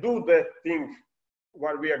when we do that thing,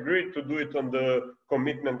 what we agreed to do it on the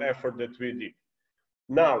commitment effort that we did.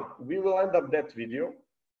 Now, we will end up that video,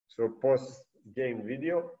 so post-game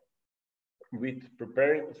video, with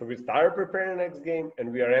preparing. So we started preparing next game,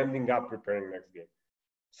 and we are ending up preparing next game.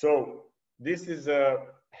 So this is a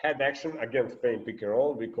head action against Spain pick and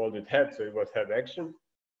roll. We called it head, so it was head action.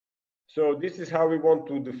 So this is how we want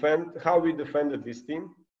to defend, how we defended this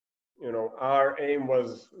team. You know, our aim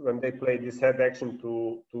was when they play this head action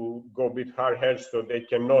to go a bit hard hedge so they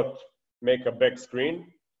cannot make a back screen.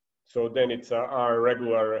 So then it's our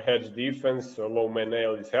regular hedge defense. So low man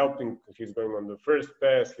nail is helping. He's going on the first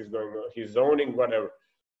pass. He's zoning, whatever.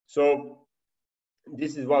 So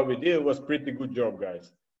this is what we did. It was pretty good job,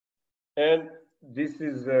 guys. And this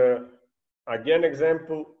is again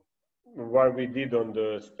example what we did on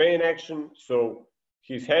the Spain action. So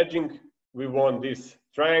he's hedging. We want this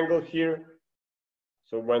triangle here.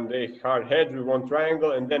 So when they hard hedge, we want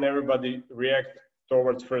triangle, and then everybody react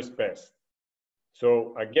towards first pass.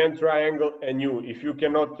 So again, triangle, and if you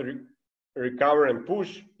cannot recover and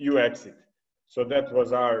push, you exit. So that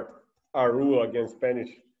was our rule against Spanish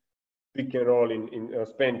pick and roll in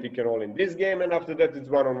Spain pick and roll in this game, and after that it's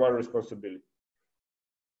one-on-one responsibility.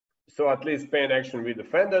 So at least Spain action we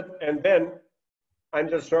defended, and then I'm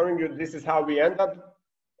just showing you this is how we end up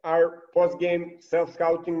our post-game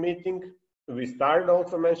self-scouting meeting. We started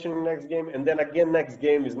also mentioning next game, and then again next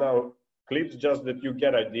game is now clips just that you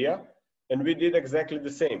get idea. And we did exactly the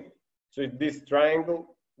same. So this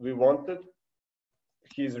triangle we wanted,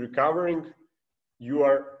 he's recovering,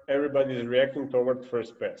 everybody is reacting toward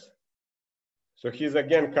first pass. So he's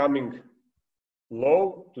again coming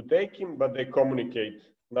low to take him, but they communicate.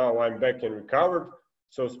 Now I'm back and recovered.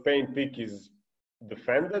 So Spain pick is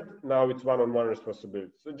defended. Now it's one-on-one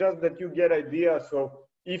responsibility. So just that you get idea. So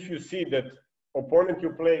if you see that opponent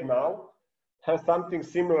you play now has something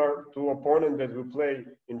similar to opponent that we play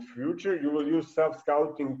in future, you will use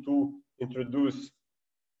self-scouting to introduce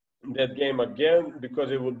that game again,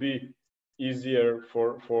 because it will be easier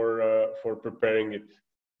for preparing it.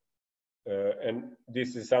 And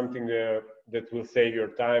this is something that will save your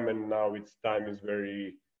time, and now its time is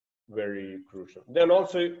very, very crucial. Then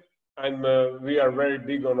also, we are very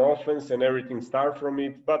big on offense and everything start from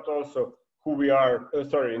it, but also who we are,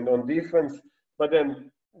 on defense, but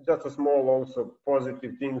then just a small also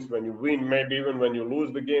positive things when you win, maybe even when you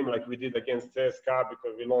lose the game, like we did against CSKA,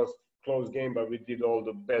 because we lost close game, but we did all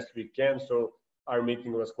the best we can. So our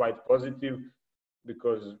meeting was quite positive,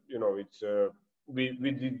 because it's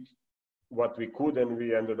we did what we could and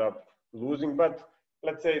we ended up losing. But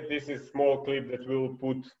let's say this is small clip that we'll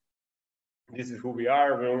put. This is who we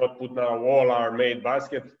are. We will not put now all our made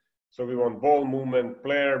basket. So we want ball movement,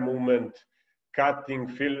 player movement, cutting,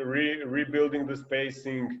 rebuilding the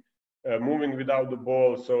spacing, moving without the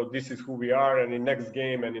ball. So this is who we are, and in next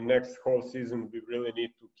game and in next whole season, we really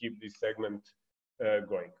need to keep this segment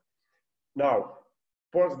going. Now,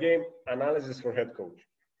 post-game analysis for head coach.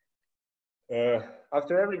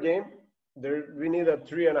 After every game, we need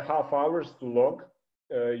 3.5 hours to log.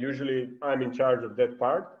 Usually, I'm in charge of that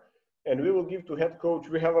part, and we will give to head coach.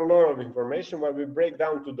 We have a lot of information where we break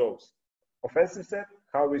down to those: offensive set,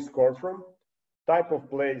 how we score from, type of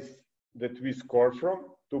plays that we score from,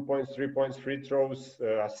 2 points, 3 points, free throws,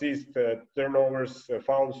 assist, turnovers,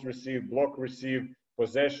 fouls received, block received,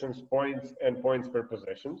 possessions, points, and points per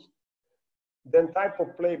possessions. Then type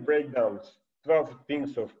of play breakdowns, 12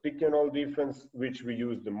 things of pick and roll defense, which we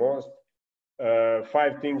use the most,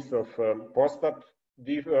 5 things of post-up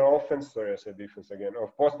offense, sorry, I said defense again,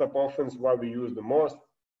 of post-up offense, what we use the most,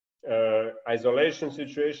 isolation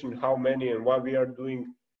situation, how many and what we are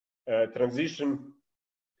doing, transition,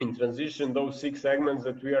 in transition, those 6 segments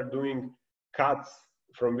that we are doing, cuts,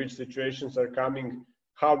 from which situations are coming,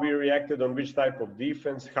 how we reacted on which type of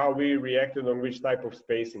defense, how we reacted on which type of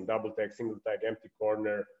spacing, double tag, single tag, empty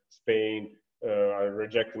corner, Spain,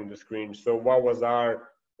 rejecting the screen. So what was our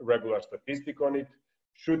regular statistic on it?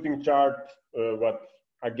 Shooting chart, what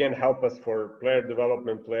again help us for player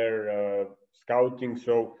development, player scouting.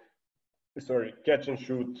 So, sorry, catch and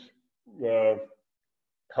shoot,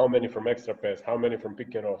 how many from extra pass, how many from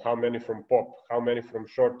pick and roll, how many from pop, how many from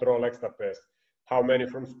short roll extra pass, how many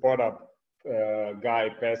from spot up guy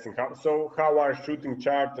passing. How our shooting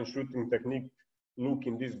chart and shooting technique look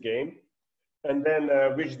in this game. And then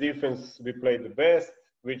which defense we played the best,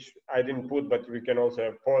 which I didn't put, but we can also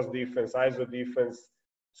have post defense, ISO defense.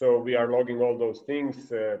 So we are logging all those things,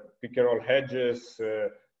 pick and roll hedges,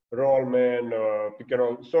 roll man, pick and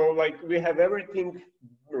roll. So like we have everything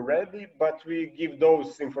ready, but we give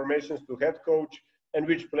those informations to head coach and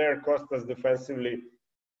which player cost us defensively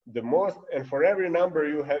the most. And for every number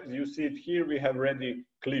you see it here, we have ready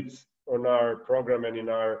clips on our program and in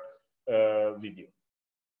our video.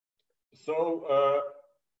 So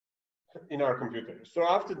in our computer. So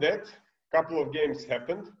after that, couple of games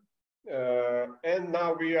happened, and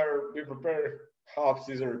now we prepare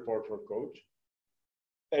half-season report for coach,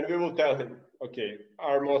 and we will tell him, okay,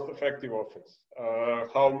 our most effective offense,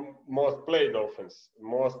 how most played offense,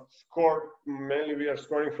 most score. Mainly we are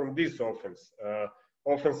scoring from this offense.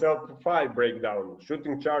 Offense L5 breakdown,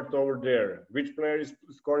 shooting chart over there, which player is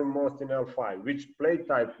scoring most in L5, which play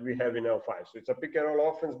type we have in L5. So it's a pick and roll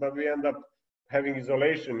offense, but we end up having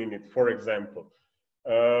isolation in it, for example.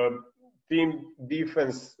 Team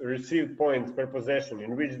defense received points per possession,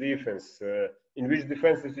 in which defense, in which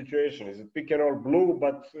defensive situation. Is it pick and roll blue,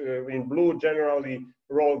 but in blue generally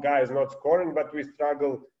roll guy is not scoring, but we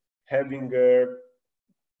struggle having a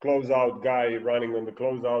closeout guy running on the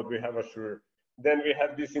closeout, we have a sure. Then we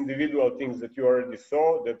have these individual things that you already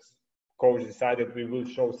saw, that coach decided we will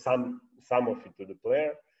show some of it to the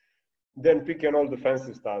player. Then pick and roll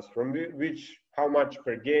defensive stats, from which, how much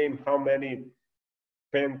per game, how many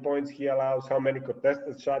pen points he allows, how many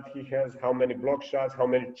contested shots he has, how many block shots, how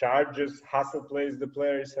many charges, hustle plays the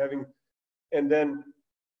player is having, and then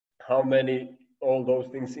how many, all those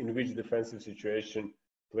things in which defensive situation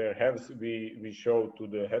player has, we show to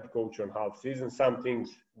the head coach on half season. Some things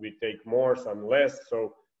we take more, some less,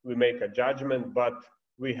 so we make a judgment, but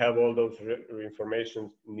we have all those information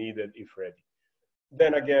needed if ready.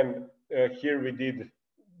 Then again, here we did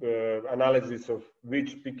analysis of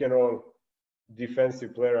which pick and roll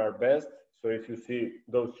defensive player are best. So if you see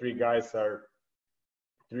those 3 guys are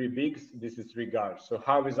 3 bigs, this is 3 guards. So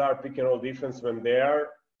how is our pick and roll defense when they are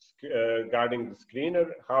guarding the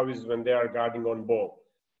screener? How is when they are guarding on ball?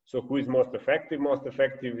 So who is most effective? Most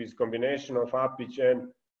effective is combination of Apic and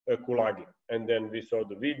Kulagi. And then we saw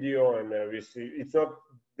the video, and we see it's not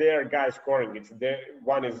their guy scoring. It's their,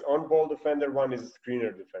 one is on-ball defender, one is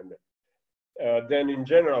screener defender. Then in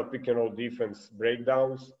general, pick and roll defense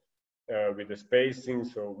breakdowns with the spacing.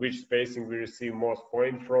 So which spacing we receive most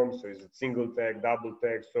point from? So is it single tag, double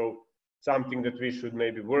tag? So something that we should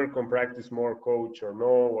maybe work on, practice more, coach, or no,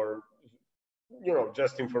 or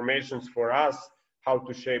just informations for us, how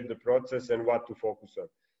to shape the process and what to focus on.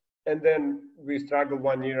 And then we struggled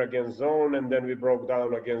 1 year against zone, and then we broke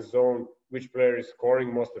down against zone, which player is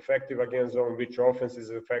scoring most effective against zone, which offense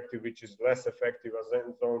is effective, which is less effective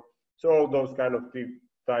against zone. So all those kind of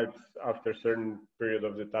types, after a certain period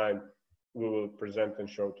of the time, we will present and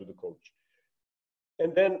show to the coach.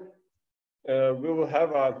 And then we will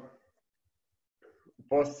have a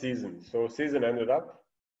post-season. So season ended up.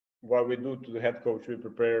 What we do to the head coach, we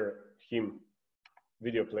prepare him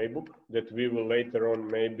video playbook that we will later on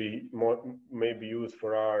maybe use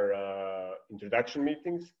for our introduction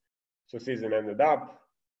meetings. So season ended up.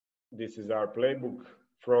 This is our playbook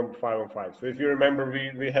from 5-on-5. So if you remember,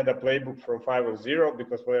 we had a playbook from 5-on-0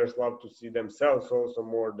 because players love to see themselves also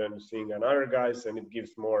more than seeing another guys, and it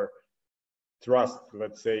gives more trust,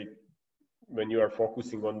 let's say, when you are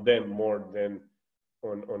focusing on them more than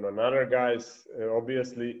on another guys,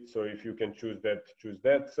 obviously. So if you can choose that, choose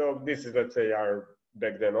that. So this is, let's say, our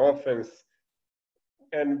back then offense.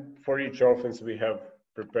 And for each offense, we have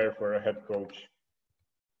prepared for a head coach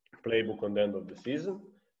playbook on the end of the season.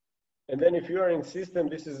 And then if you are in system,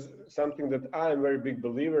 this is something that I am a very big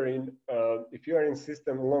believer in. If you are in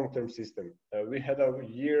system, long-term system. We had a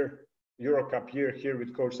Euro Cup year here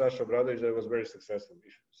with Coach Sasha Bradovic that was very successful.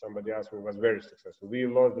 If somebody asked me, it was very successful. We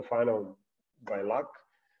lost the final by luck.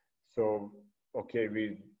 So, okay,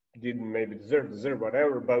 we didn't maybe deserve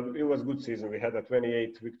whatever, but it was a good season. We had a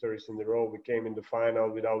 28 victories in a row. We came in the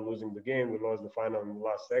final without losing the game. We lost the final in the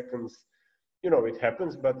last seconds. You know, it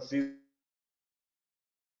happens, but season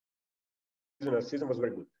was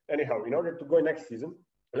very good. Anyhow, in order to go next season,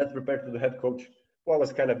 let's prepare to the head coach. What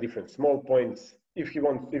was kind of different? Small points. If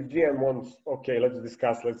GM wants, okay, let's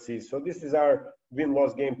discuss, let's see. So this is our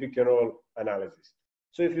win-loss game pick and roll analysis.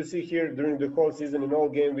 So if you see here, during the whole season, in all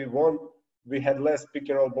games we won, we had less pick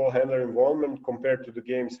and roll ball handler involvement compared to the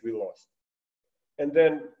games we lost. And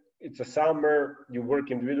then it's a summer, you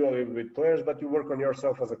work individually with players, but you work on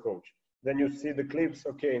yourself as a coach. Then you see the clips,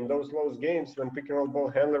 okay, in those close games when pick and roll ball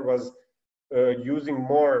handler was using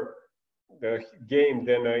more the game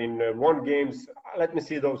than in one games, let me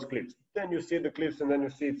see those clips. Then you see the clips and then you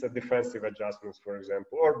see it's a defensive adjustments, for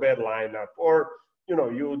example, or bad lineup, or, you know,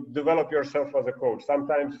 you develop yourself as a coach.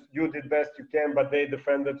 Sometimes you did best you can, but they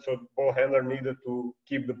defended, so the ball handler needed to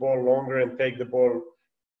keep the ball longer and take the ball,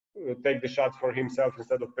 take the shots for himself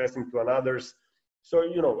instead of passing to others. So,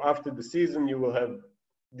 you know, after the season, you will have,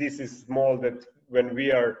 this is small that when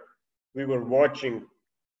we were watching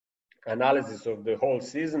analysis of the whole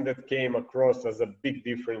season that came across as a big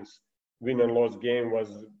difference. Win and loss game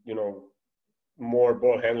was, you know, more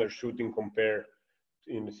ball handler shooting compared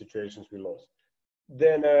in the situations we lost.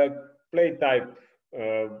 Then play type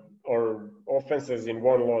or offenses in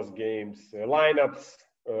one loss games, lineups,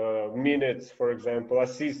 minutes, for example,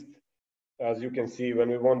 assist. As you can see, when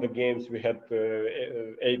we won the games, we had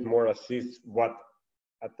 8 more assists, what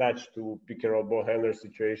attached to pick and roll ball handler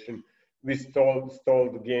situation. We stalled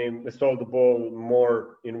the ball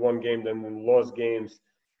more in one game than in lost games.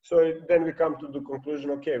 So then we come to the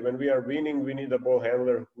conclusion, okay, when we are winning, we need a ball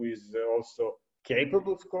handler who is also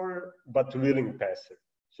capable scorer, but willing passer.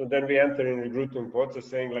 So then we enter in recruiting process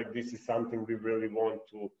saying like, this is something we really want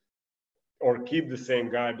to, or keep the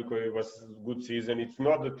same guy because it was a good season. It's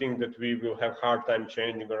not the thing that we will have hard time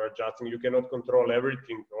changing or adjusting. You cannot control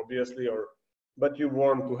everything, obviously, but you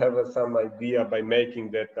want to have some idea by making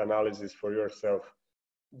that analysis for yourself.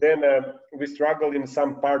 Then we struggle in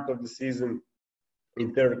some part of the season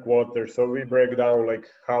in third quarter. So we break down like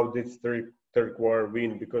how this third quarter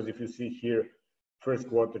win, because if you see here, first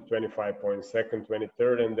quarter 25 points, second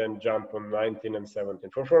 23rd, and then jump on 19 and 17.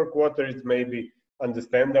 For fourth quarter, it's maybe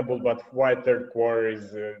understandable, but why third quarter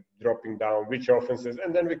is dropping down, which offenses,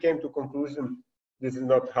 and then we came to conclusion. This is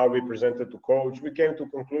not how we presented to coach. We came to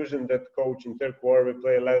conclusion that coach in third quarter, we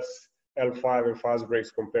play less L5 and fast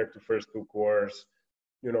breaks compared to first 2 quarters.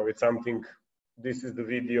 You know, it's something, this is the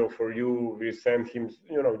video for you. We sent him,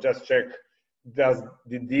 you know, just check, does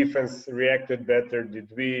the defense reacted better? Did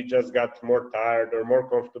we just got more tired or more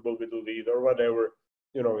comfortable with the lead or whatever?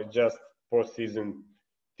 You know, it's just post-season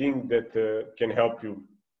thing that can help you,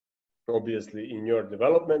 obviously, in your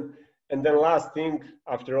development. And then last thing,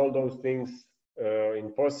 after all those things,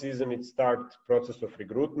 in postseason, it starts process of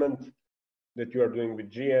recruitment that you are doing with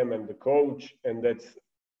GM and the coach, and that's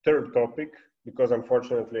third topic, because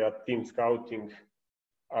unfortunately at team scouting,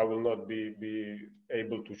 I will not be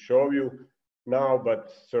able to show you now,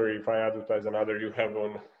 but sorry if I advertise another, you have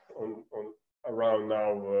on around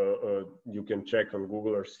now, you can check on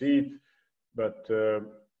Google or see it, but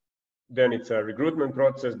then it's a recruitment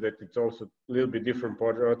process that it's also a little bit different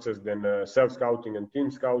process than self-scouting and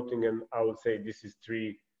team scouting. And I would say this is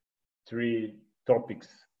three topics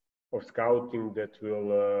of scouting that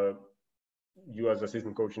will you as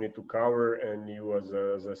assistant coach need to cover, and you as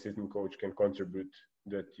assistant coach can contribute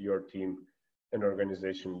that your team and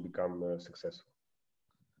organization become successful.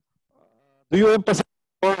 Do you emphasize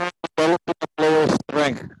more on developing a player's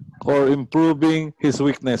strength or improving his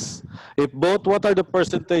weakness? If both, what are the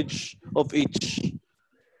percentage of each?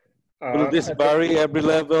 Will this vary every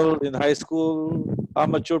level in high school,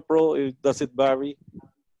 amateur, pro? Does it vary?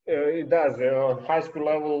 It does. High school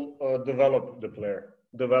level, develop the player,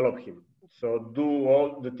 develop him. So do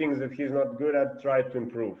all the things that he's not good at, try to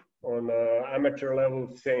improve. On amateur level,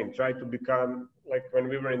 same. Try to become, like when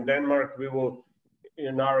we were in Denmark, we will,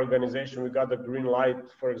 in our organization, we got a green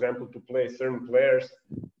light, for example, to play certain players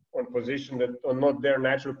on position that are not their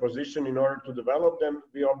natural position in order to develop them.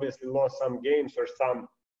 We obviously lost some games or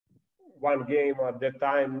one game at that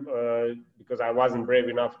time because I wasn't brave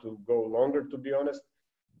enough to go longer, to be honest.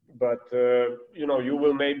 But you know, you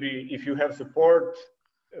will maybe, if you have support,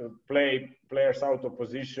 play players out of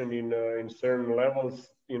position in certain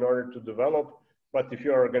levels in order to develop. But if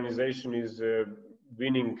your organization is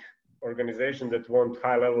winning organization that want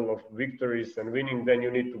high level of victories and winning, then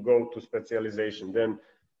you need to go to specialization.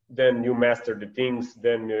 Then you master the things.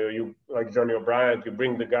 Then you, like Johnny O'Brien, you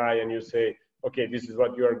bring the guy and you say, okay, this is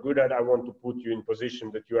what you are good at. I want to put you in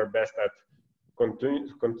position that you are best at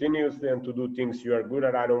continuously and to do things you are good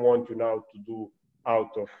at. I don't want you now to do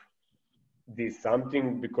out of this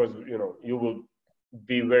something because, you know, you will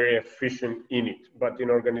be very efficient in it. But in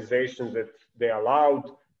organizations that they allowed,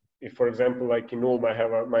 if, for example, like in Ulm, I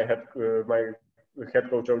have my head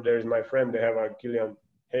coach over there is my friend. They have a Killian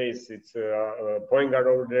Hayes. It's a point guard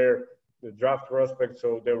over there, the draft prospect.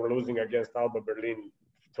 So they were losing against Alba Berlin,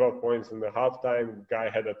 12 points in the halftime. Guy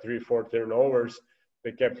had a 3-4 turnovers.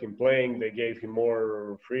 They kept him playing. They gave him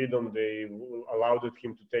more freedom. They allowed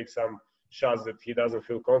him to take some shots that he doesn't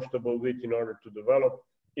feel comfortable with in order to develop.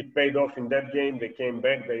 It paid off in that game. They came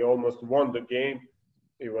back. They almost won the game.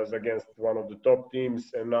 It was against one of the top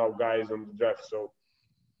teams, and now guys on the draft. So,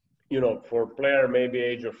 you know, for player maybe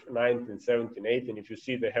age of 19, 17, 18, if you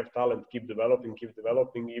see they have talent, keep developing,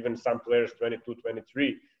 even some players 22,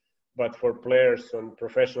 23. But for players on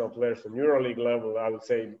professional players on EuroLeague level, I would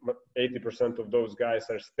say 80% of those guys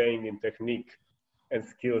are staying in technique and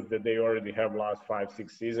skills that they already have last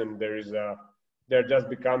 5-6 seasons. They're just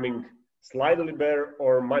becoming slightly better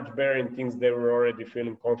or much better in things they were already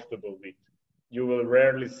feeling comfortable with. You will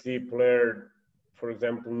rarely see player, for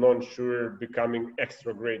example, non-shooter becoming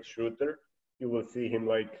extra great shooter. You will see him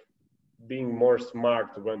like being more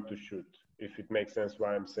smart when to shoot, if it makes sense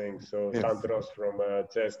what I'm saying. So yes. Santos from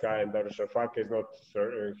CSKA and Darüşşafaka is not,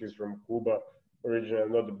 he's from Cuba originally,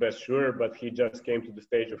 not the best shooter, but he just came to the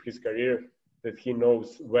stage of his career that he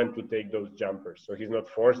knows when to take those jumpers. So he's not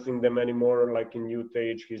forcing them anymore like in youth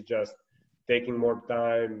age. He's just taking more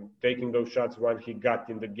time, taking those shots when he got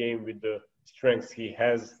in the game with the strengths he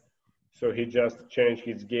has. So he just changed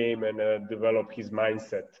his game and developed his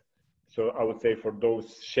mindset. So I would say for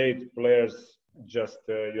those shaped players, just,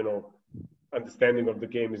 you know, understanding of the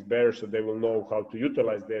game is better, so they will know how to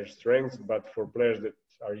utilize their strengths. But for players that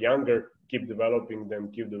are younger, keep developing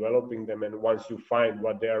them. And once you find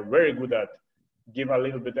what they are very good at, give a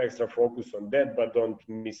little bit extra focus on that, but don't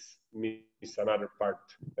miss another part,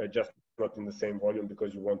 just not in the same volume,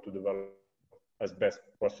 because you want to develop as best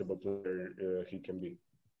possible player he can be.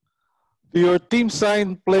 Do your team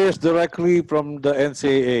sign players directly from the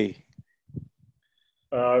NCAA?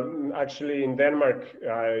 Actually, in Denmark,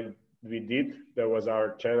 we did. There was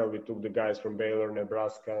our channel. We took the guys from Baylor,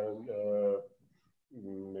 Nebraska, and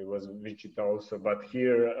it was Wichita also. But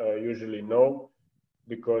here, usually no,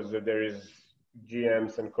 because there is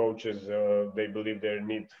GMs and coaches, they believe their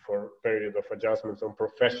need for period of adjustments on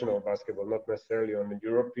professional basketball, not necessarily on the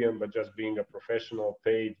European, but just being a professional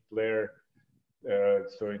paid player.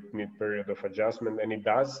 So it needs period of adjustment, and it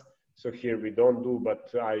does. So here we don't do, but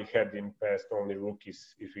I had in past only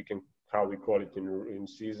rookies, if we can, how we call it in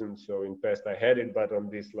season. So in past I had it, but on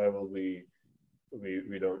this level we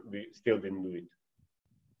still didn't do it.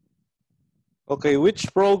 Okay,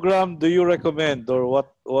 which program do you recommend, or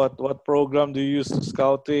what program do you use for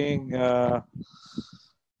scouting? To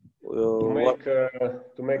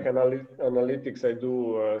make analytics, I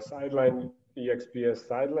do sideline EXPS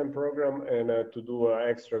sideline program, and to do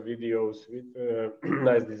extra videos with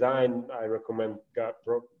nice design. I recommend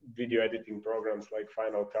video editing programs like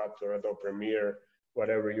Final Cut or Adobe Premiere,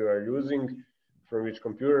 whatever you are using, from which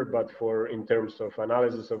computer. But in terms of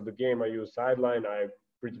analysis of the game, I use sideline. I'm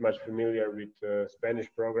pretty much familiar with Spanish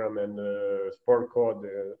program and Sport Code.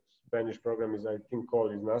 The Spanish program is, I think,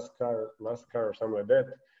 called NASCAR or something like that.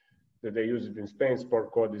 That they use it in Spain.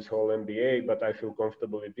 Sport Code is whole NBA, but I feel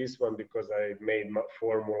comfortable with this one because I made my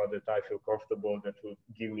formula that I feel comfortable that will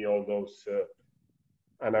give me all those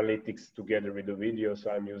analytics together with the video. So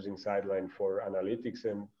I'm using Sideline for analytics,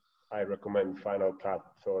 and I recommend Final Cut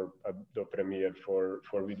or Adobe Premiere for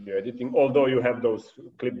video editing. Although you have those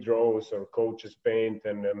clip draws or Coaches Paint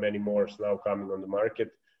and many more now coming on the market.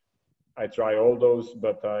 I try all those,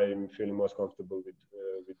 but I'm feeling most comfortable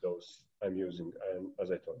with those I'm using, and as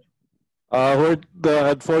I told you.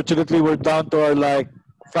 Unfortunately, we're down to our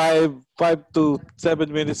 5 to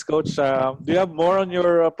 7 minutes, Coach. Do you have more on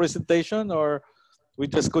your presentation, or we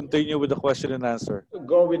just continue with the question and answer? Let's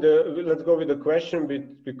go with the question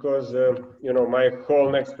because my whole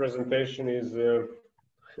next presentation is a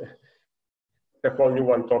whole new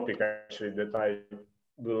one topic actually that I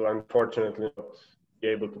will unfortunately not be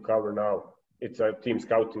able to cover now. It's a team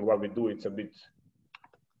scouting. What we do, it's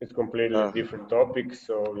completely different topic.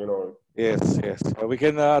 So Yes, yes. We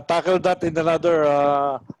can tackle that in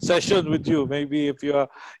another session with you, maybe if you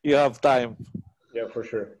have time. Yeah, for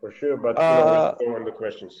sure. But let's go on the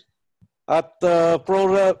questions. At the pro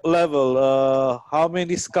level, how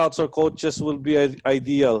many scouts or coaches will be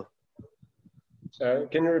ideal?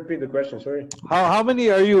 Can you repeat the question? Sorry. How many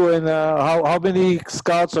are you, and how many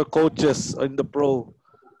scouts or coaches in the pro?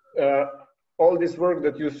 All this work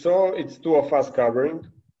that you saw, it's two of us covering.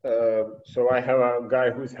 So I have a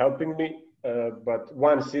guy who's helping me, but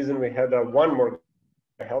one season we had one more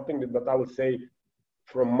guy helping me. But I would say,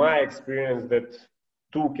 from my experience, that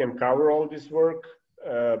two can cover all this work.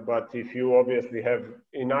 But if you obviously have,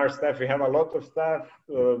 in our staff, we have a lot of staff,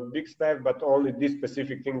 big staff, but only this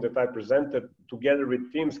specific thing that I presented together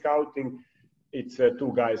with team scouting, it's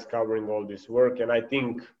two guys covering all this work. And I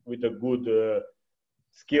think with a good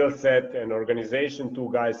skill set and organization, two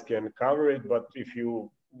guys can cover it. But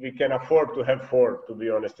we can afford to have four, to be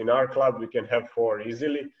honest. In our club, we can have four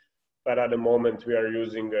easily. But at the moment, we are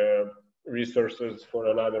using resources for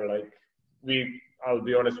another, I'll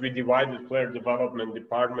be honest, we divided player development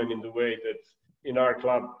department in the way that in our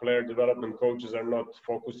club, player development coaches are not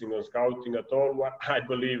focusing on scouting at all. What I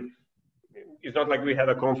believe, it's not like we had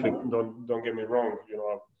a conflict, don't get me wrong.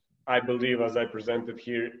 I believe, as I presented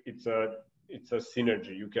here, it's a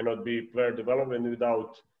synergy. You cannot be player development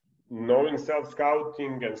without knowing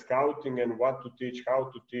self-scouting and what to teach, how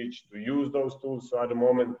to teach, to use those tools. So at the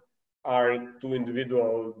moment, our two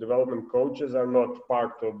individual development coaches are not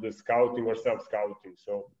part of the scouting or self-scouting.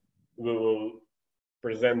 So we will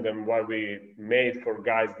present them what we made for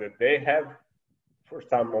guys that they have. For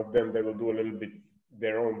some of them, they will do a little bit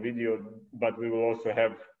their own video, but we will also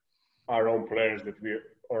have our own players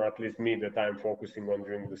or at least me, that I'm focusing on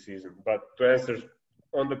during the season. But to answer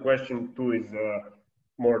on the question, two is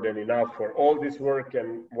more than enough for all this work,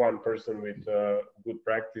 and one person with good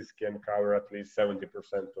practice can cover at least 70%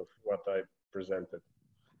 of what I presented.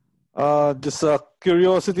 Just a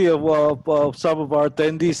curiosity of some of our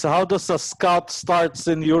attendees. How does a scout starts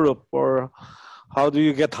in Europe, or how do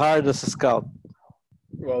you get hired as a scout?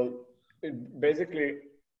 Well, basically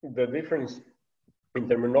the difference in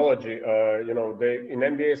terminology, in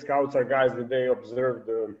NBA, scouts are guys that they observe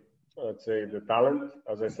let's say the talent,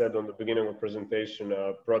 as I said on the beginning of the presentation,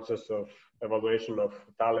 a process of evaluation of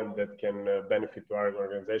talent that can benefit to our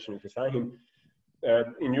organization if we sign him.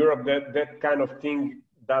 In Europe, that kind of thing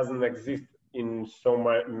doesn't exist in so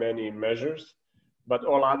many measures, but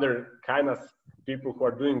all other kind of people who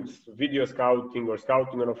are doing video scouting or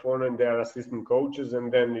scouting on a phone, and they are assistant coaches,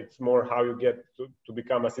 and then it's more how you get to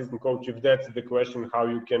become assistant coach. If that's the question, how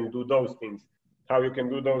you can do those things. How you can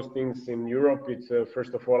do those things in Europe, it's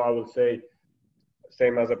first of all, I will say,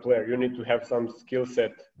 same as a player. You need to have some skill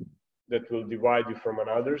set that will divide you from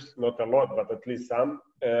others, not a lot, but at least some.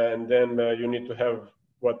 And then you need to have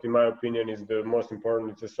what, in my opinion, is the most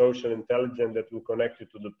important. It's a social intelligence that will connect you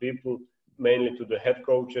to the people, mainly to the head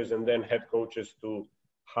coaches, and then head coaches to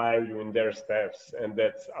hire you in their staffs. And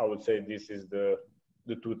that's, I would say, this is the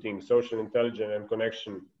two things: social intelligence and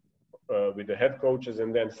connection with the head coaches,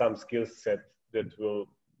 and then some skill set that will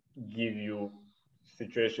give you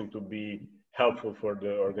situation to be helpful for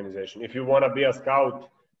the organization. If you want to be a scout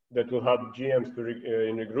that will help GMs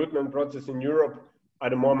in recruitment process in Europe,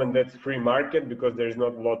 at the moment that's free market, because there's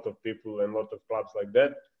not a lot of people and a lot of clubs like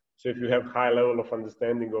that. So if you have high level of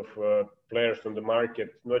understanding of players on the market,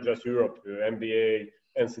 not just Europe, NBA,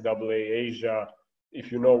 NCAA, Asia, if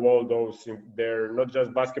you know all those, they're not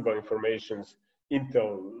just basketball informations,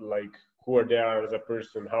 intel, like who they are as a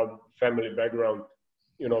person, how family background,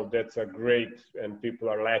 that's a great, and people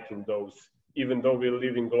are lacking those. Even though we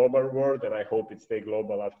live in global world, and I hope it stay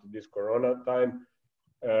global after this Corona time,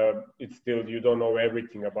 it's still, you don't know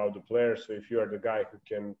everything about the player. So if you are the guy who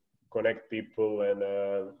can connect people and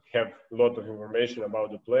have a lot of information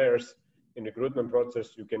about the players in the recruitment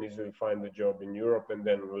process, you can easily find a job in Europe, and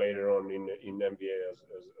then later on in NBA as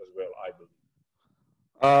well, I believe.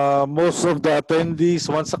 Most of the attendees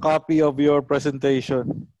wants a copy of your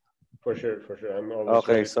presentation. For sure. I'm always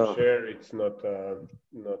ready to share. It's not,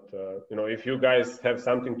 if you guys have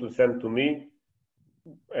something to send to me,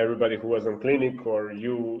 everybody who was on clinic, or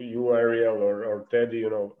you Ariel, or Teddy,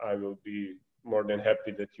 I will be more than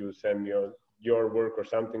happy that you send me your work or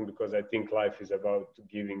something, because I think life is about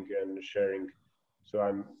giving and sharing. So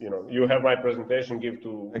I'm, you have my presentation, give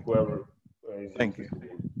to whoever is Thank you.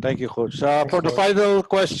 interested in. Thank you, Coach. Thanks, For the Coach. final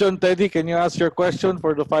question, Teddy, can you ask your question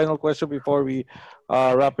for the final question before we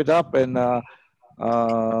wrap it up, and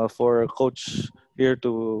for Coach here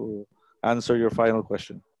to answer your final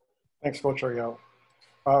question? Thanks, Coach Ariel.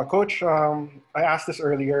 Coach, I asked this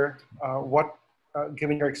earlier.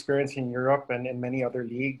 Given your experience in Europe and in many other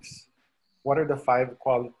leagues, what are the 5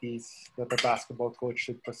 qualities that a basketball coach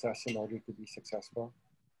should possess in order to be successful?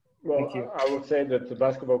 Well, Thank you. I would say that the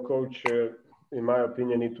basketball coach, in my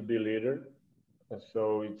opinion, need to be a leader.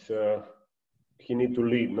 So it's he need to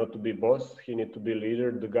lead, not to be boss. He need to be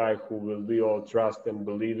leader, the guy who will be all trust and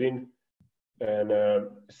believe in. And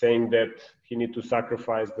saying that he need to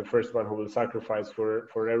sacrifice, the first one who will sacrifice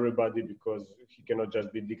for everybody, because he cannot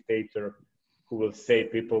just be dictator who will say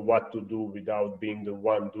people what to do without being the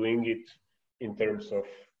one doing it, in terms of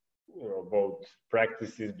both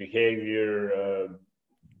practices, behavior,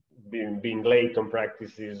 being late on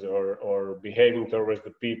practices, or behaving towards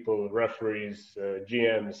the people, referees,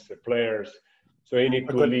 GMs, players. So he need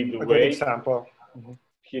to lead the way. A good example. Mm-hmm.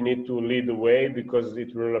 He need to lead the way, because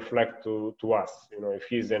it will reflect to us. If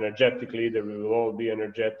he's energetic leader, we will all be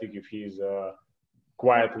energetic. If he's a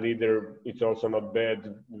quiet leader, it's also not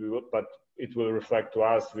bad, but it will reflect to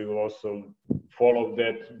us. We will also follow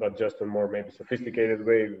that, but just in more maybe sophisticated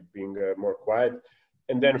way, being more quiet.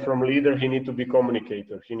 And then from leader, he need to be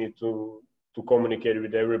communicator. He need to communicate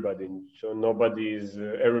with everybody. So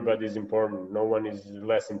everybody is important. No one is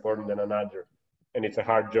less important than another. And it's a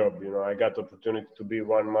hard job. I got the opportunity to be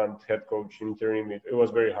 1 month head coach interim. It was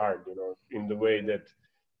very hard, in the way that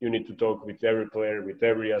you need to talk with every player, with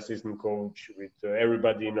every assistant coach, with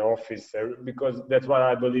everybody in the office, because that's what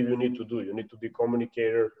I believe you need to do. You need to be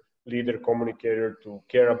communicator, leader, communicator, to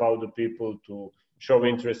care about the people, to show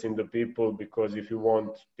interest in the people, because if you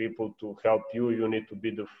want people to help you, you need to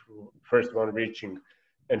be the first one reaching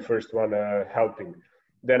and first one helping.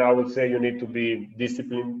 Then I would say you need to be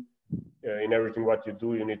disciplined in everything what you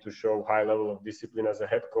do. You need to show high level of discipline as a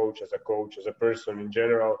head coach, as a person in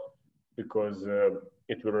general, because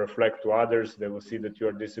it will reflect to others. They will see that you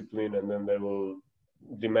are disciplined, and then they will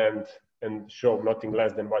demand and show nothing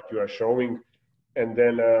less than what you are showing. And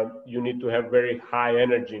then you need to have very high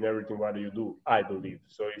energy in everything what you do, I believe.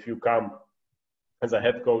 So if you come as a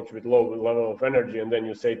head coach with low level of energy, and then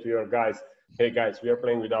you say to your guys, hey guys, we are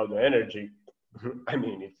playing without the energy, I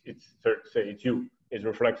mean, it's fair to say it's you. It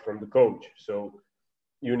reflects from the coach. So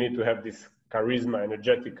you need to have this charisma,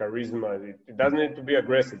 energetic charisma. It doesn't need to be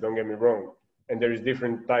aggressive, don't get me wrong. And there is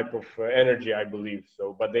different type of energy, I believe.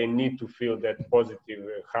 So, but they need to feel that positive,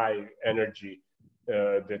 high energy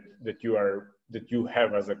that you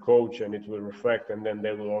have as a coach, and it will reflect, and then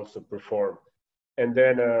they will also perform. And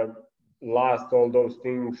then last, all those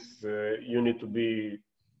things, you need to be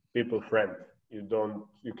people friend.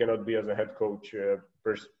 You cannot be as a head coach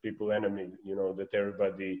people enemy. That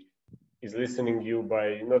everybody is listening you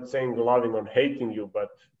by not saying loving or hating you, but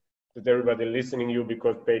that everybody listening you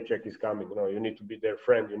because paycheck is coming. You need to be their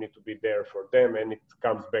friend. You need to be there for them, and it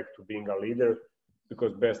comes back to being a leader,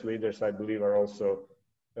 because best leaders, I believe, are also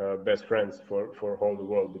best friends for whole the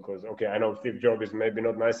world. Because okay, I know Steve Jobs is maybe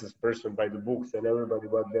not nicest person by the books and everybody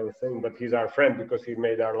what they're saying, but he's our friend because he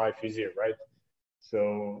made our life easier, right?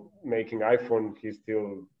 So making iPhone, he's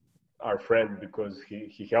still our friend because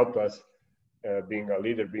he helped us, being a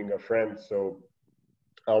leader, being a friend. So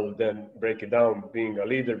I will then break it down: being a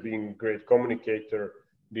leader, being a great communicator,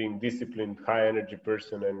 being disciplined, high energy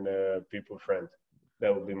person, and people friend.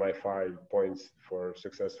 That would be my 5 points for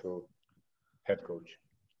successful head coach.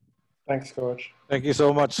 Thanks, Coach. Thank you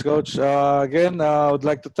so much, Coach. Again, I would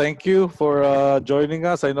like to thank you for joining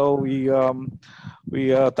us. I know we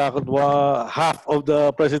tackled half of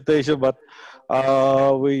the presentation, but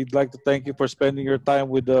we'd like to thank you for spending your time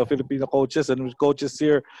with the Filipino coaches and with coaches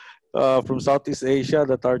here from Southeast Asia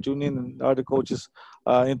that are tuning in, and other coaches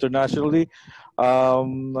internationally.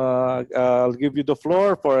 I'll give you the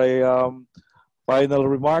floor for a final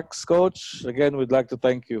remarks, Coach. Again, we'd like to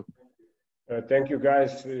thank you. Thank you,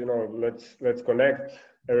 guys. Let's connect.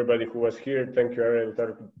 Everybody who was here, thank you, Ariel,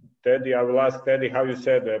 Teddy. I will ask Teddy how you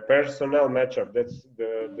said personnel matchup. That's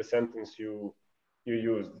the sentence you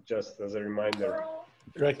used, just as a reminder.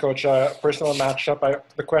 Right, Coach. Personal matchup.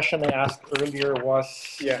 The question I asked earlier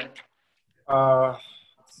was. Yeah. Let's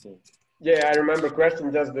see. Yeah, I remember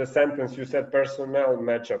question. Just the sentence you said personnel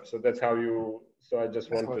matchup. So that's how you. So I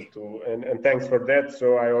just wanted to, and thanks for that.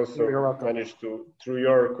 So I also managed to, through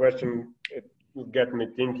your question, it get me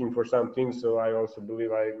thinking for some things. So I also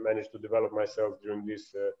believe I managed to develop myself during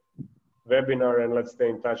this webinar, and let's stay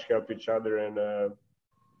in touch, help each other, and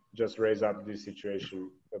just raise up this situation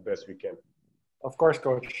the best we can. Of course,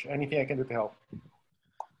 Coach. Anything I can do to help.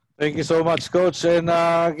 Thank you so much, Coach. And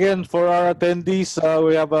again, for our attendees,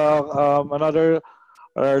 we have our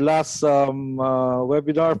last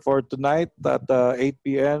webinar for tonight at 8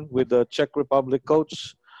 p.m. with the Czech Republic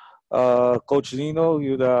coach, Coach Nino.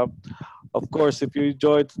 Of course, if you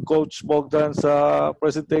enjoyed Coach Bogdan's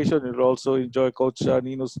presentation, you'll also enjoy Coach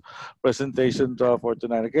Nino's presentation for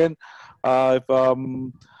tonight. Again, if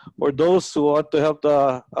for those who want to help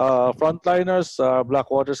the frontliners,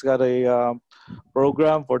 Blackwater's got a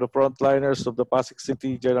program for the frontliners of the Pasig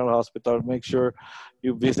City General Hospital. Make sure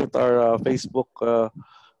you visit our Facebook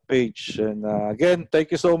page. And again,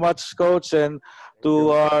 thank you so much, Coach, and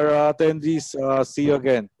to our attendees, see you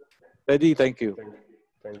again. Teddy, thank you.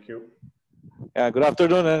 Thank you. Good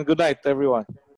afternoon and good night, everyone.